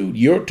attitude,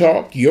 your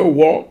talk, your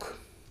walk,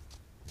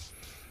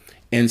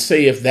 and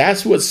say, if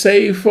that's what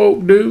saved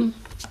folk do,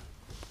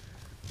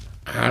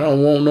 I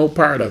don't want no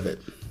part of it.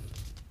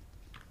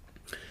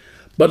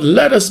 But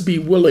let us be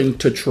willing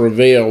to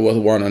travail with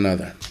one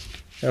another.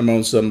 Come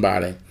on,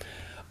 somebody.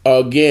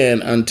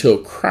 Again, until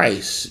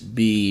Christ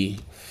be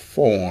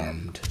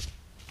formed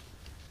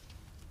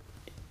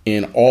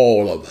in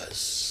all of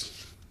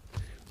us.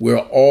 We're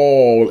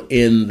all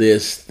in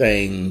this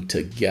thing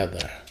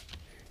together.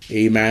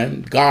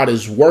 Amen. God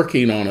is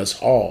working on us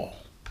all.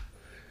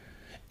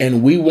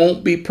 And we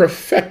won't be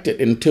perfected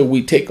until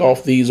we take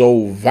off these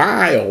old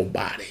vile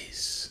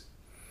bodies.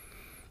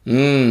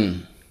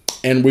 And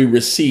we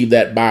receive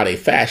that body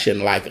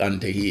fashioned like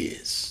unto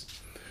his,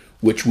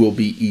 which will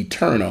be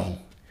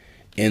eternal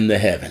in the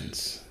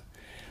heavens.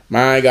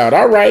 My God.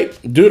 All right.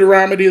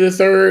 Deuteronomy, the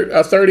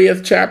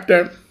 30th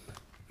chapter.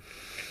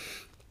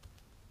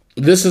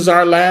 This is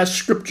our last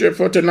scripture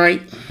for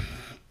tonight.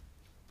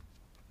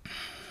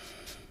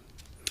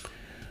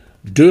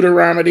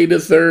 Deuteronomy, the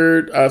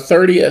 30th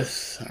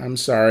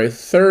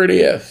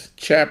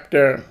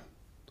chapter,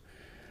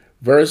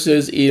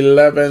 verses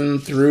 11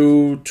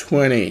 through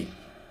 20.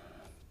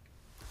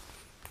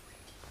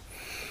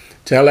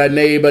 Tell that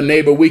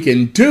neighbor, we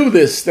can do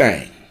this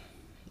thing.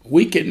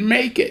 We can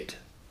make it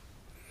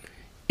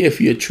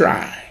if you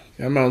try.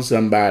 Come on,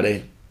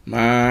 somebody.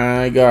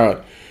 My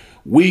God.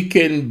 We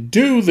can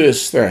do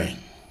this thing.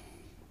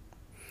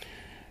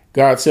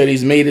 God said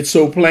he's made it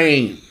so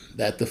plain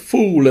that the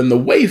fool and the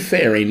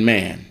wayfaring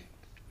man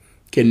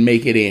can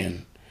make it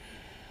in.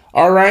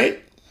 All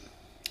right.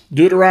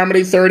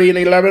 Deuteronomy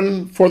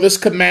 30:11. For this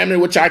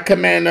commandment which I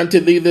command unto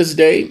thee this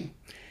day,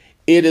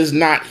 it is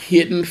not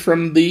hidden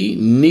from thee,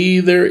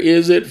 neither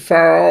is it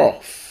far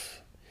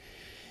off.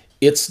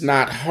 It's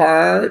not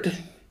hard.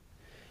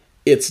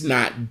 It's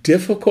not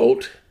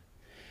difficult.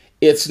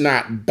 It's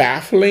not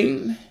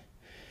baffling.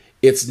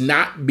 It's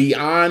not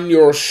beyond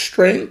your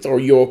strength or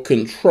your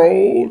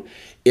control.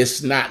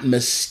 It's not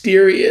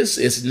mysterious.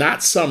 It's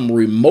not some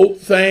remote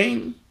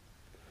thing.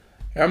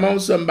 Come on,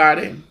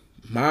 somebody.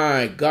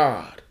 My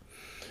God.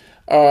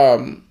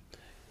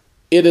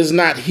 It is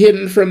not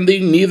hidden from thee,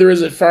 neither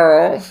is it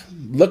far off.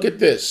 Look at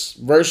this,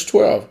 verse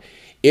 12.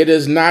 It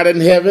is not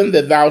in heaven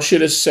that thou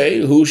shouldest say,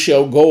 who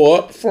shall go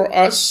up for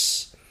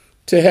us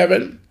to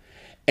heaven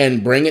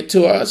and bring it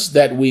to us,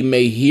 that we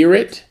may hear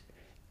it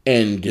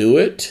and do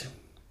it.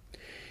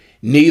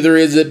 Neither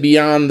is it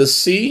beyond the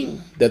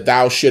sea that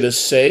thou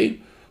shouldest say,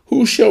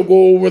 who shall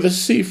go over the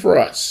sea for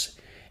us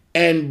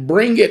and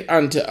bring it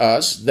unto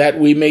us, that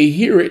we may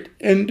hear it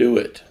and do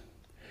it.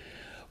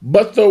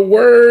 But the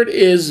word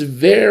is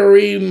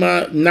very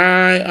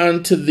nigh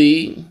unto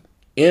thee,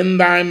 in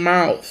thy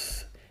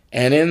mouth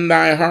and in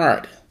thy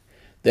heart,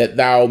 that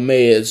thou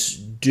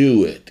mayest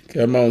do it.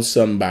 Come on,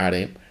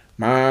 somebody.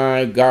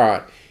 My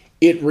God,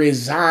 it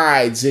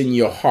resides in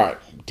your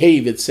heart.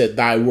 David said,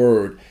 thy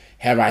word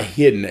have I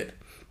hidden it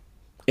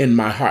in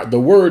my heart. The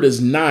word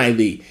is nigh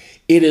thee.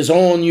 It is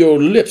on your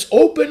lips.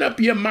 Open up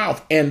your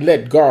mouth and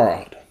let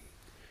God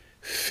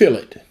fill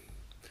it.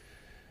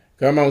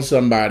 Come on,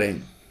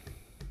 somebody.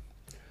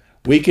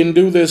 We can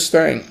do this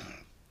thing.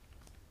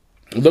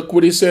 Look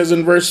what he says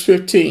in verse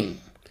 15.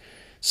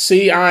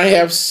 See, I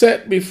have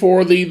set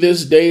before thee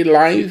this day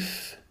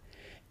life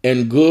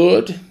and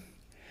good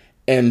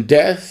and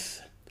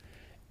death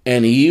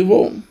and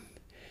evil,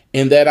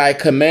 in that I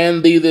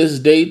command thee this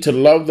day to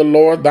love the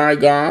Lord thy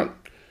God,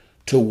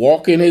 to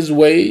walk in his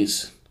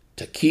ways,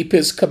 to keep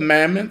his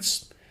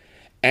commandments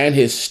and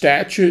his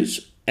statutes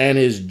and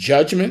his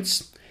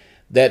judgments,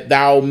 that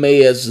thou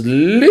mayest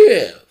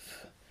live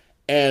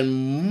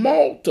and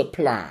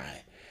multiply.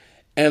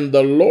 And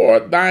the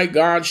Lord thy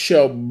God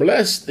shall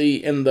bless thee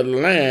in the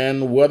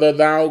land whither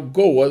thou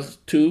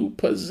goest to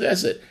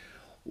possess it.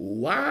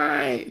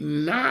 Why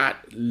not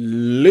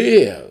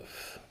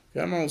live?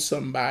 Come on,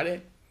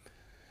 somebody.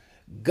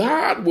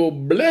 God will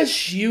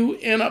bless you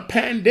in a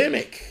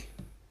pandemic.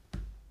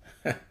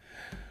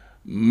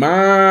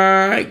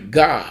 My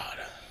God.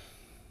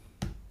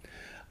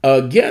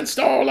 Against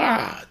all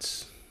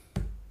odds.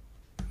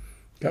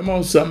 Come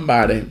on,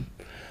 somebody.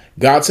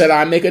 God said,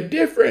 I make a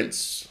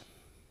difference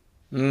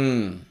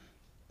between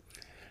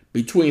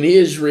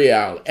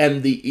Israel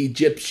and the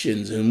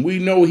Egyptians. And we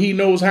know he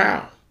knows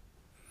how.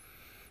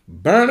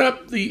 Burn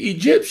up the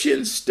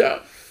Egyptian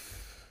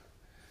stuff.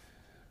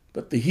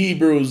 But the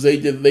Hebrews, they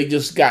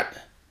just got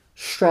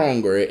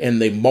stronger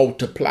and they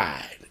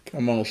multiplied.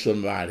 Come on,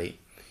 somebody.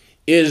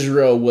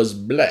 Israel was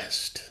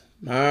blessed.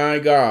 My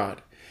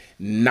God.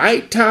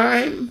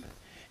 Nighttime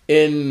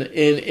in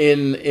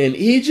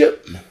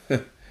Egypt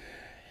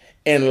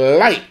and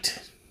light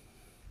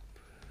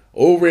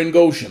over in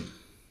Goshen.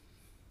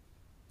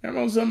 Come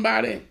on,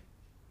 somebody.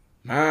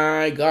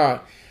 My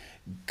God.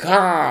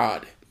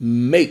 God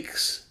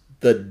makes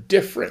the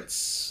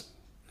difference.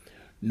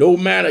 No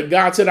matter,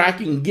 God said, I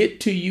can get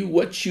to you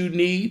what you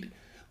need,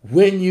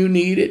 when you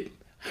need it,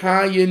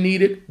 how you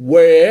need it,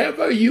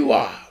 wherever you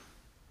are.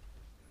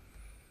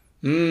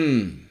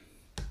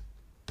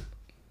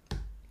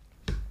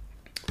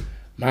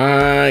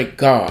 My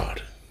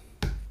God.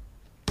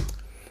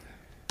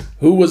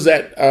 Who was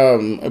that?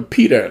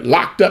 Peter,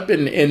 locked up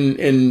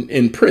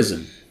in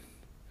prison.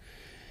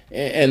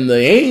 And the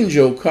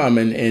angel come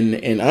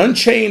and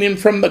unchain him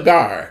from the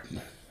guard.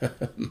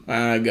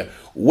 My God.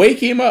 Wake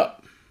him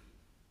up.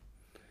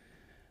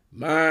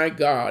 My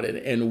God.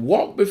 And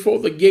walk before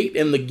the gate,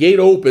 and the gate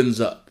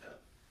opens up.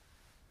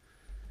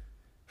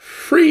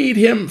 Freed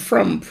him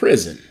from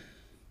prison.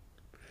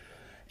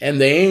 And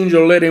the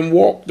angel let him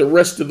walk the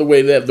rest of the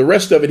way. That the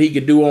rest of it he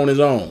could do on his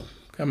own.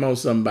 Come on,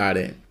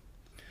 somebody.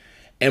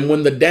 And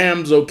when the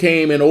damsel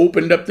came and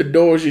opened up the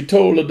door, she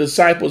told the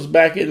disciples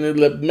back in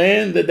the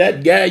man,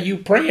 that guy you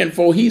praying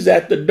for, he's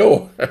at the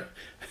door.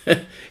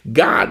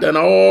 God done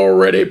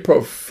already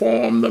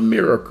performed the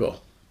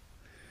miracle.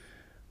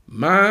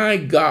 My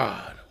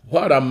God,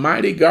 what a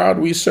mighty God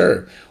we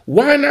serve.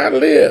 Why not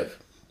live?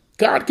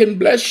 God can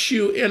bless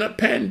you in a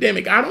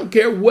pandemic. I don't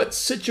care what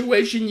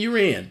situation you're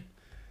in.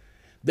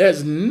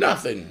 There's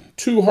nothing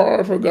too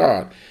hard for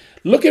God.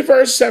 Look at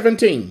verse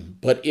 17.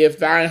 But if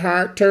thy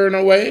heart turn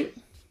away,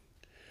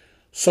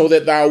 so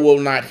that thou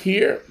wilt not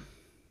hear,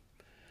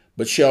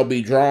 but shall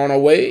be drawn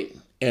away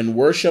and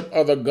worship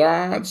other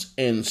gods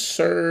and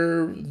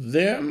serve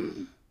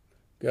them.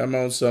 Come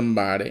on,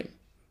 somebody.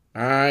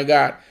 My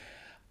God,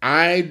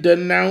 I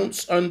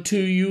denounce unto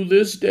you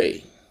this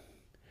day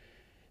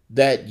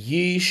that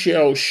ye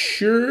shall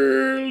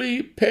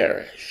surely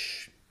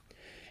perish,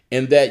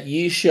 and that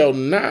ye shall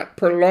not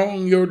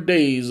prolong your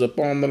days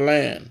upon the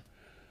land,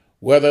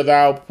 whether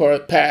thou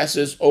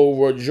passest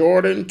over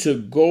Jordan to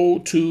go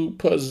to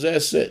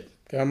possess it.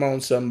 Come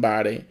on,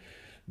 somebody.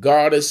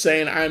 God is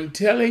saying, I'm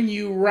telling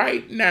you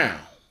right now,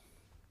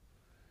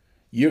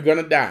 you're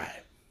going to die.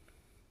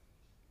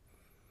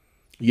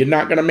 You're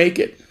not going to make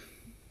it.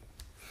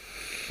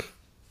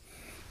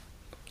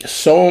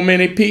 So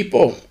many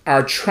people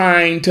are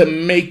trying to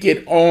make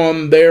it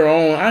on their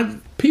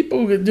own.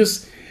 People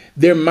just,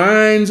 their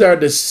minds are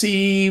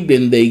deceived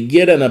and they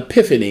get an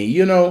epiphany.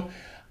 You know,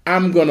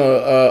 I'm going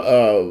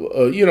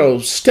to,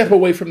 step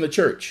away from the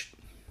church.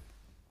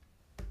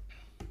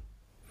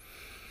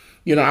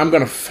 You know, I'm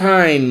going to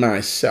find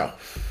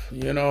myself.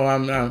 You know,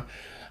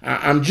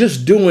 I'm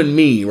just doing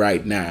me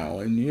right now.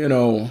 And, you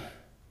know,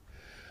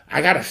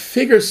 I got to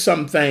figure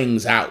some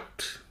things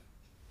out.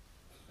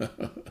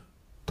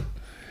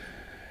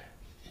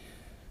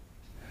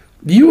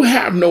 You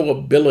have no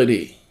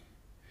ability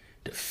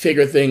to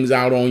figure things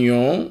out on your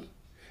own.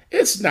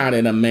 It's not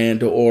in a man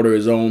to order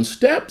his own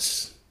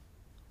steps.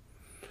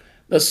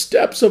 The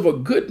steps of a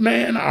good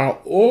man are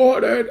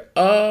ordered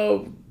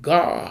of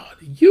God.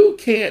 You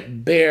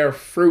can't bear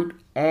fruit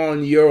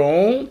on your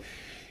own.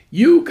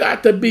 You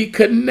got to be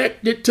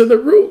connected to the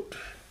root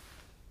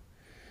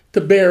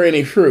to bear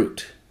any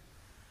fruit.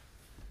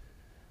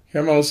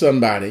 Come on,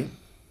 somebody.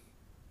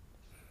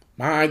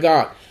 My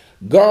God.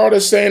 God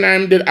is saying,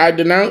 I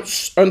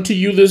denounce unto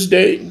you this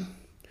day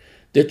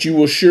that you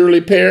will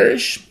surely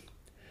perish.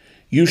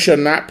 You shall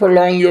not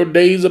prolong your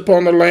days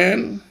upon the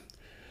land,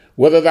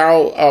 whether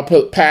thou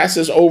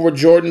passes over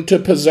Jordan to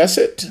possess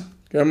it.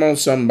 Come on,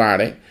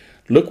 somebody.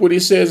 Look what he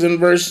says in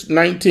verse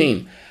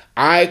 19.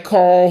 I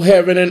call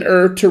heaven and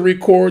earth to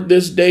record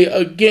this day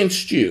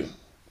against you,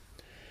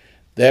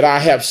 that I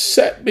have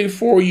set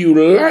before you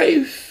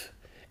life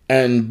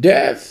and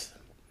death,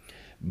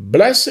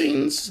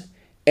 blessings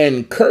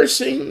and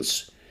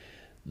cursings.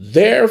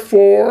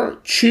 Therefore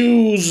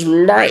choose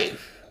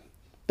life,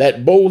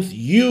 that both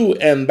you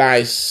and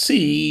thy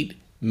seed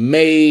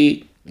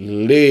may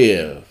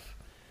live.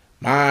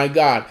 My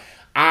God,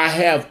 I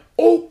have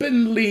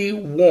openly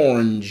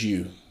warned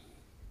you.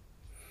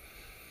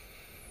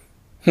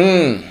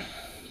 The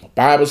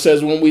Bible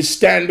says when we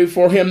stand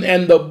before him,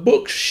 and the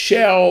book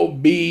shall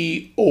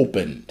be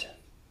opened.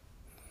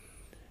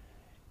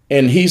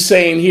 And he's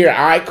saying here,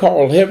 I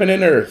call heaven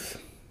and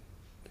earth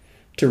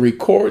to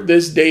record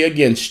this day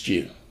against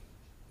you.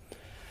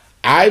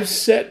 I've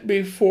set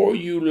before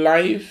you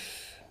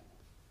life,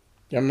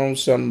 come on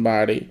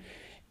somebody,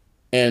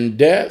 and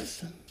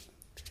death,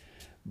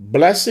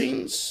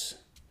 blessings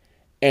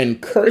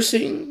and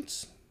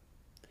cursings,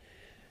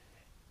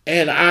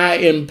 and I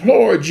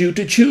implored you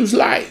to choose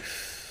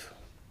life.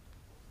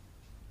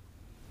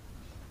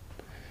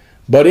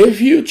 But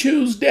if you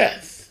choose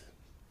death,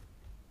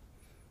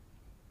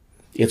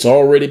 it's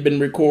already been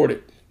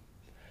recorded.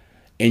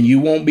 And you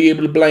won't be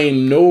able to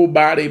blame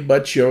nobody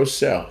but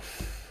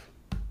yourself.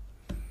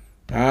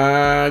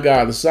 My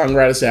God, the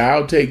songwriter said,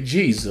 I'll take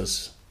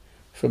Jesus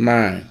for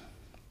mine.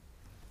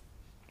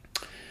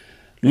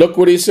 Look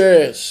what he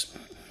says.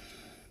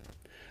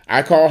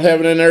 I call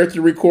heaven and earth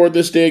to record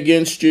this day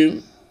against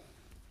you,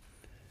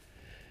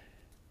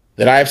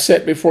 that I have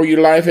set before you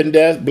life and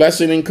death,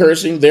 blessing and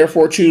cursing.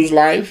 Therefore choose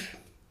life,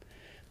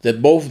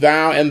 that both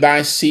thou and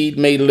thy seed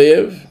may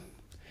live,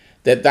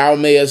 that thou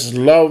mayest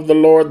love the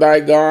Lord thy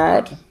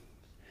God,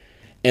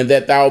 and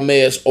that thou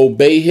mayest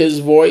obey his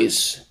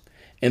voice,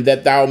 and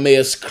that thou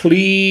mayest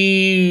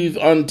cleave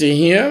unto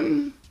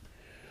him.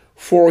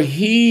 For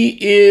he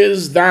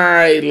is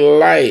thy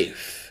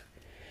life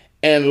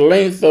and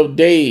length of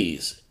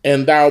days,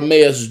 and thou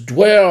mayest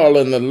dwell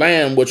in the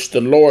land which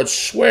the Lord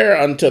sware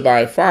unto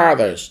thy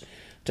fathers,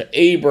 to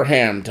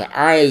Abraham, to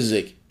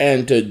Isaac,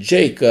 and to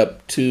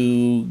Jacob,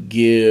 to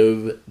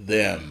give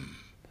them.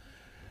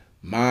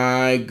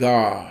 My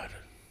God,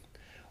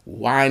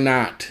 why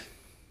not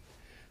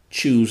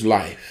choose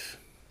life?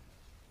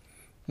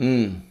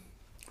 We're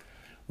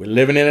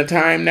living in a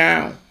time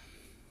now.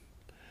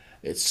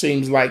 It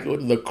seems like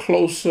the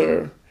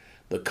closer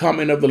the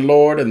coming of the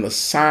Lord and the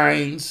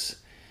signs,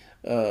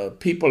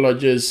 people are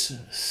just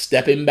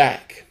stepping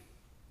back.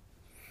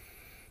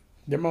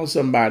 Come on,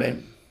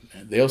 somebody.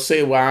 They'll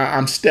say, well,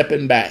 I'm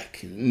stepping back.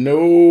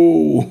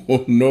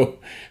 No,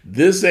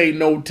 this ain't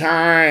no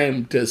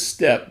time to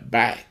step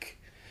back.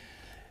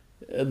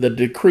 The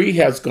decree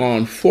has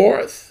gone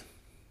forth.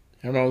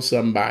 Come on,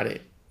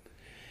 somebody.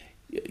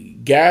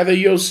 Gather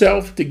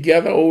yourself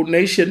together, O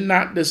nation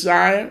not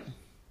desire.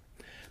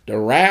 The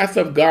wrath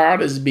of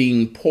God is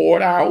being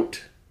poured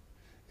out.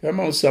 Come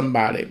on,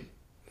 somebody.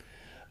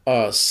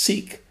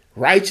 Seek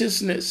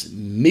righteousness,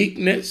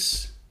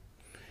 meekness,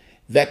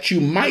 that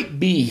you might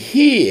be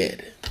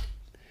hid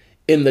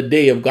in the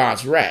day of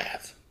God's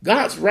wrath.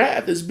 God's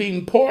wrath is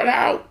being poured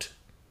out.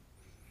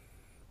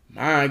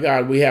 My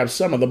God, we have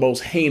some of the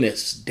most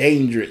heinous,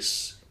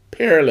 dangerous,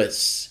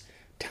 perilous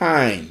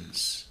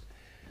times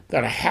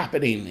that are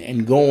happening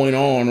and going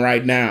on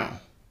right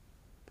now.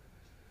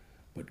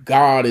 But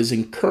God is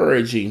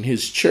encouraging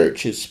his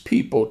church, his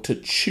people, to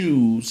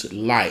choose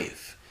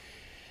life.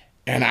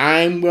 And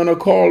I'm going to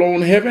call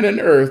on heaven and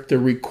earth to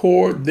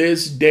record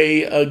this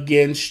day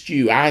against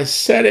you. I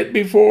said it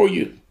before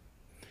you.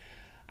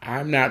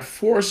 I'm not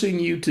forcing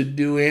you to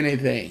do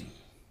anything,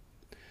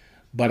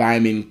 but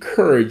I'm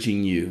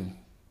encouraging you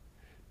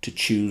to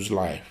choose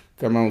life.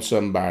 Come on,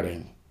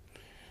 somebody.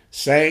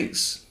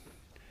 Saints,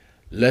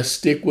 let's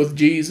stick with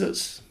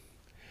Jesus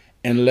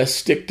and let's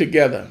stick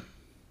together.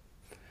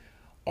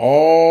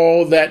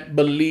 All that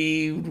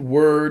believed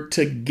were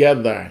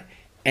together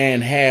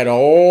and had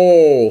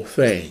all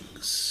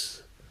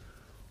things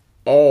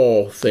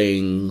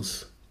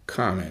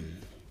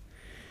common.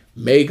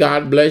 May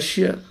God bless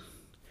you.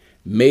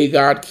 May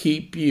God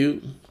keep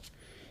you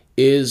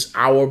is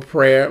our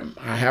prayer.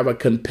 I have a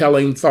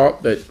compelling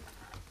thought that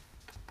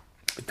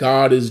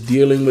God is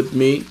dealing with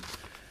me.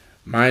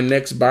 My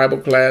next Bible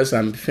class,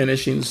 I'm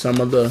finishing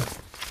some of the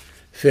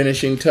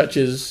finishing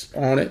touches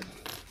on it.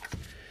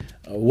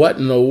 What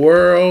in the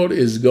world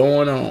is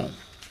going on?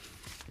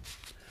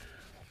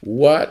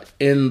 What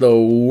in the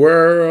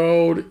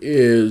world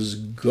is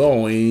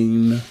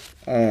going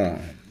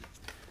on?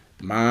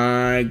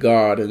 My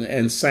God.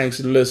 And saints,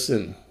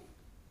 listen.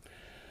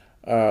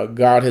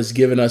 God has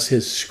given us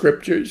his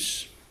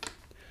scriptures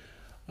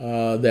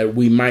that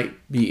we might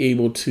be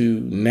able to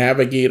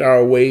navigate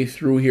our way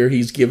through here.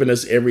 He's given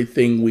us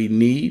everything we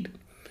need.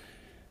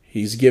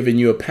 He's given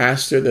you a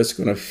pastor that's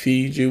going to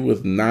feed you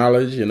with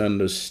knowledge and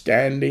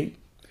understanding.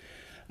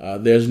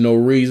 There's no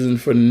reason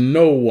for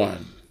no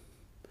one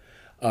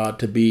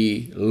to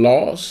be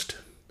lost,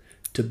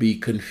 to be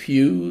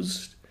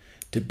confused,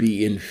 to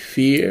be in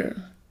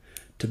fear,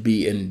 to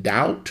be in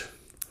doubt,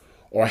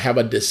 or have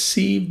a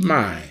deceived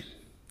mind.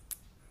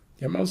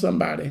 Come on,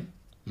 somebody.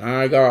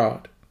 My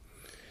God.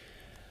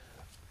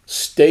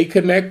 Stay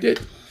connected.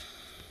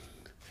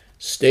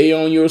 Stay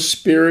on your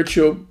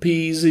spiritual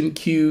P's and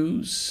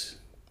Q's.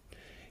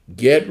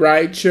 Get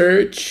right,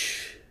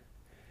 church,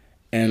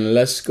 and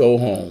let's go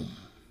home.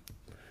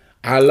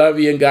 I love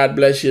you and God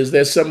bless you. Is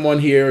there someone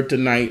here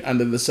tonight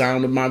under the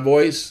sound of my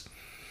voice?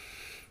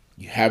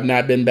 You have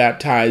not been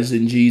baptized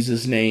in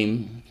Jesus'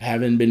 name,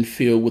 haven't been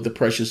filled with the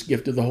precious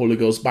gift of the Holy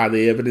Ghost by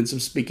the evidence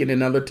of speaking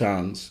in other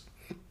tongues.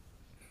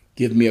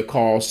 Give me a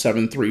call,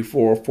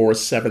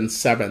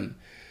 734-477-6891.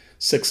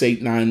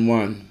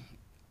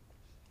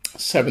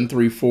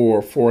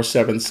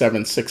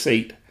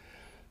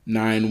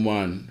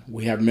 734-477-6891.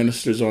 We have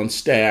ministers on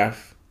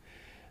staff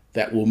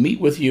that will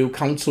meet with you,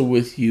 counsel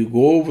with you,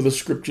 go over the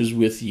scriptures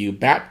with you,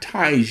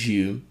 baptize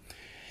you,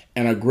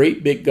 and a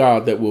great big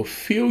God that will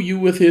fill you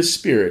with his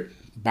spirit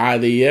by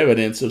the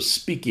evidence of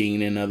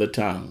speaking in other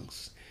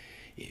tongues.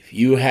 If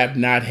you have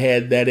not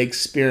had that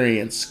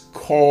experience,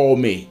 call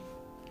me.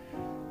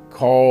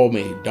 Call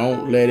me.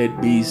 Don't let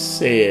it be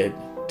said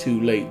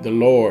too late. The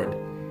Lord,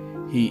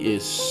 he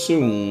is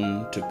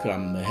soon to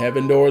come. The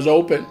heaven door is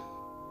open,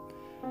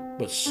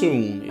 but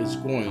soon it's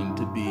going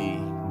to be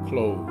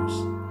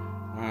closed.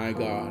 My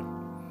God,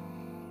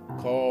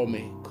 call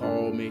me,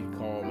 call me,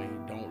 call me.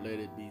 Don't let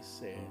it be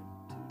said.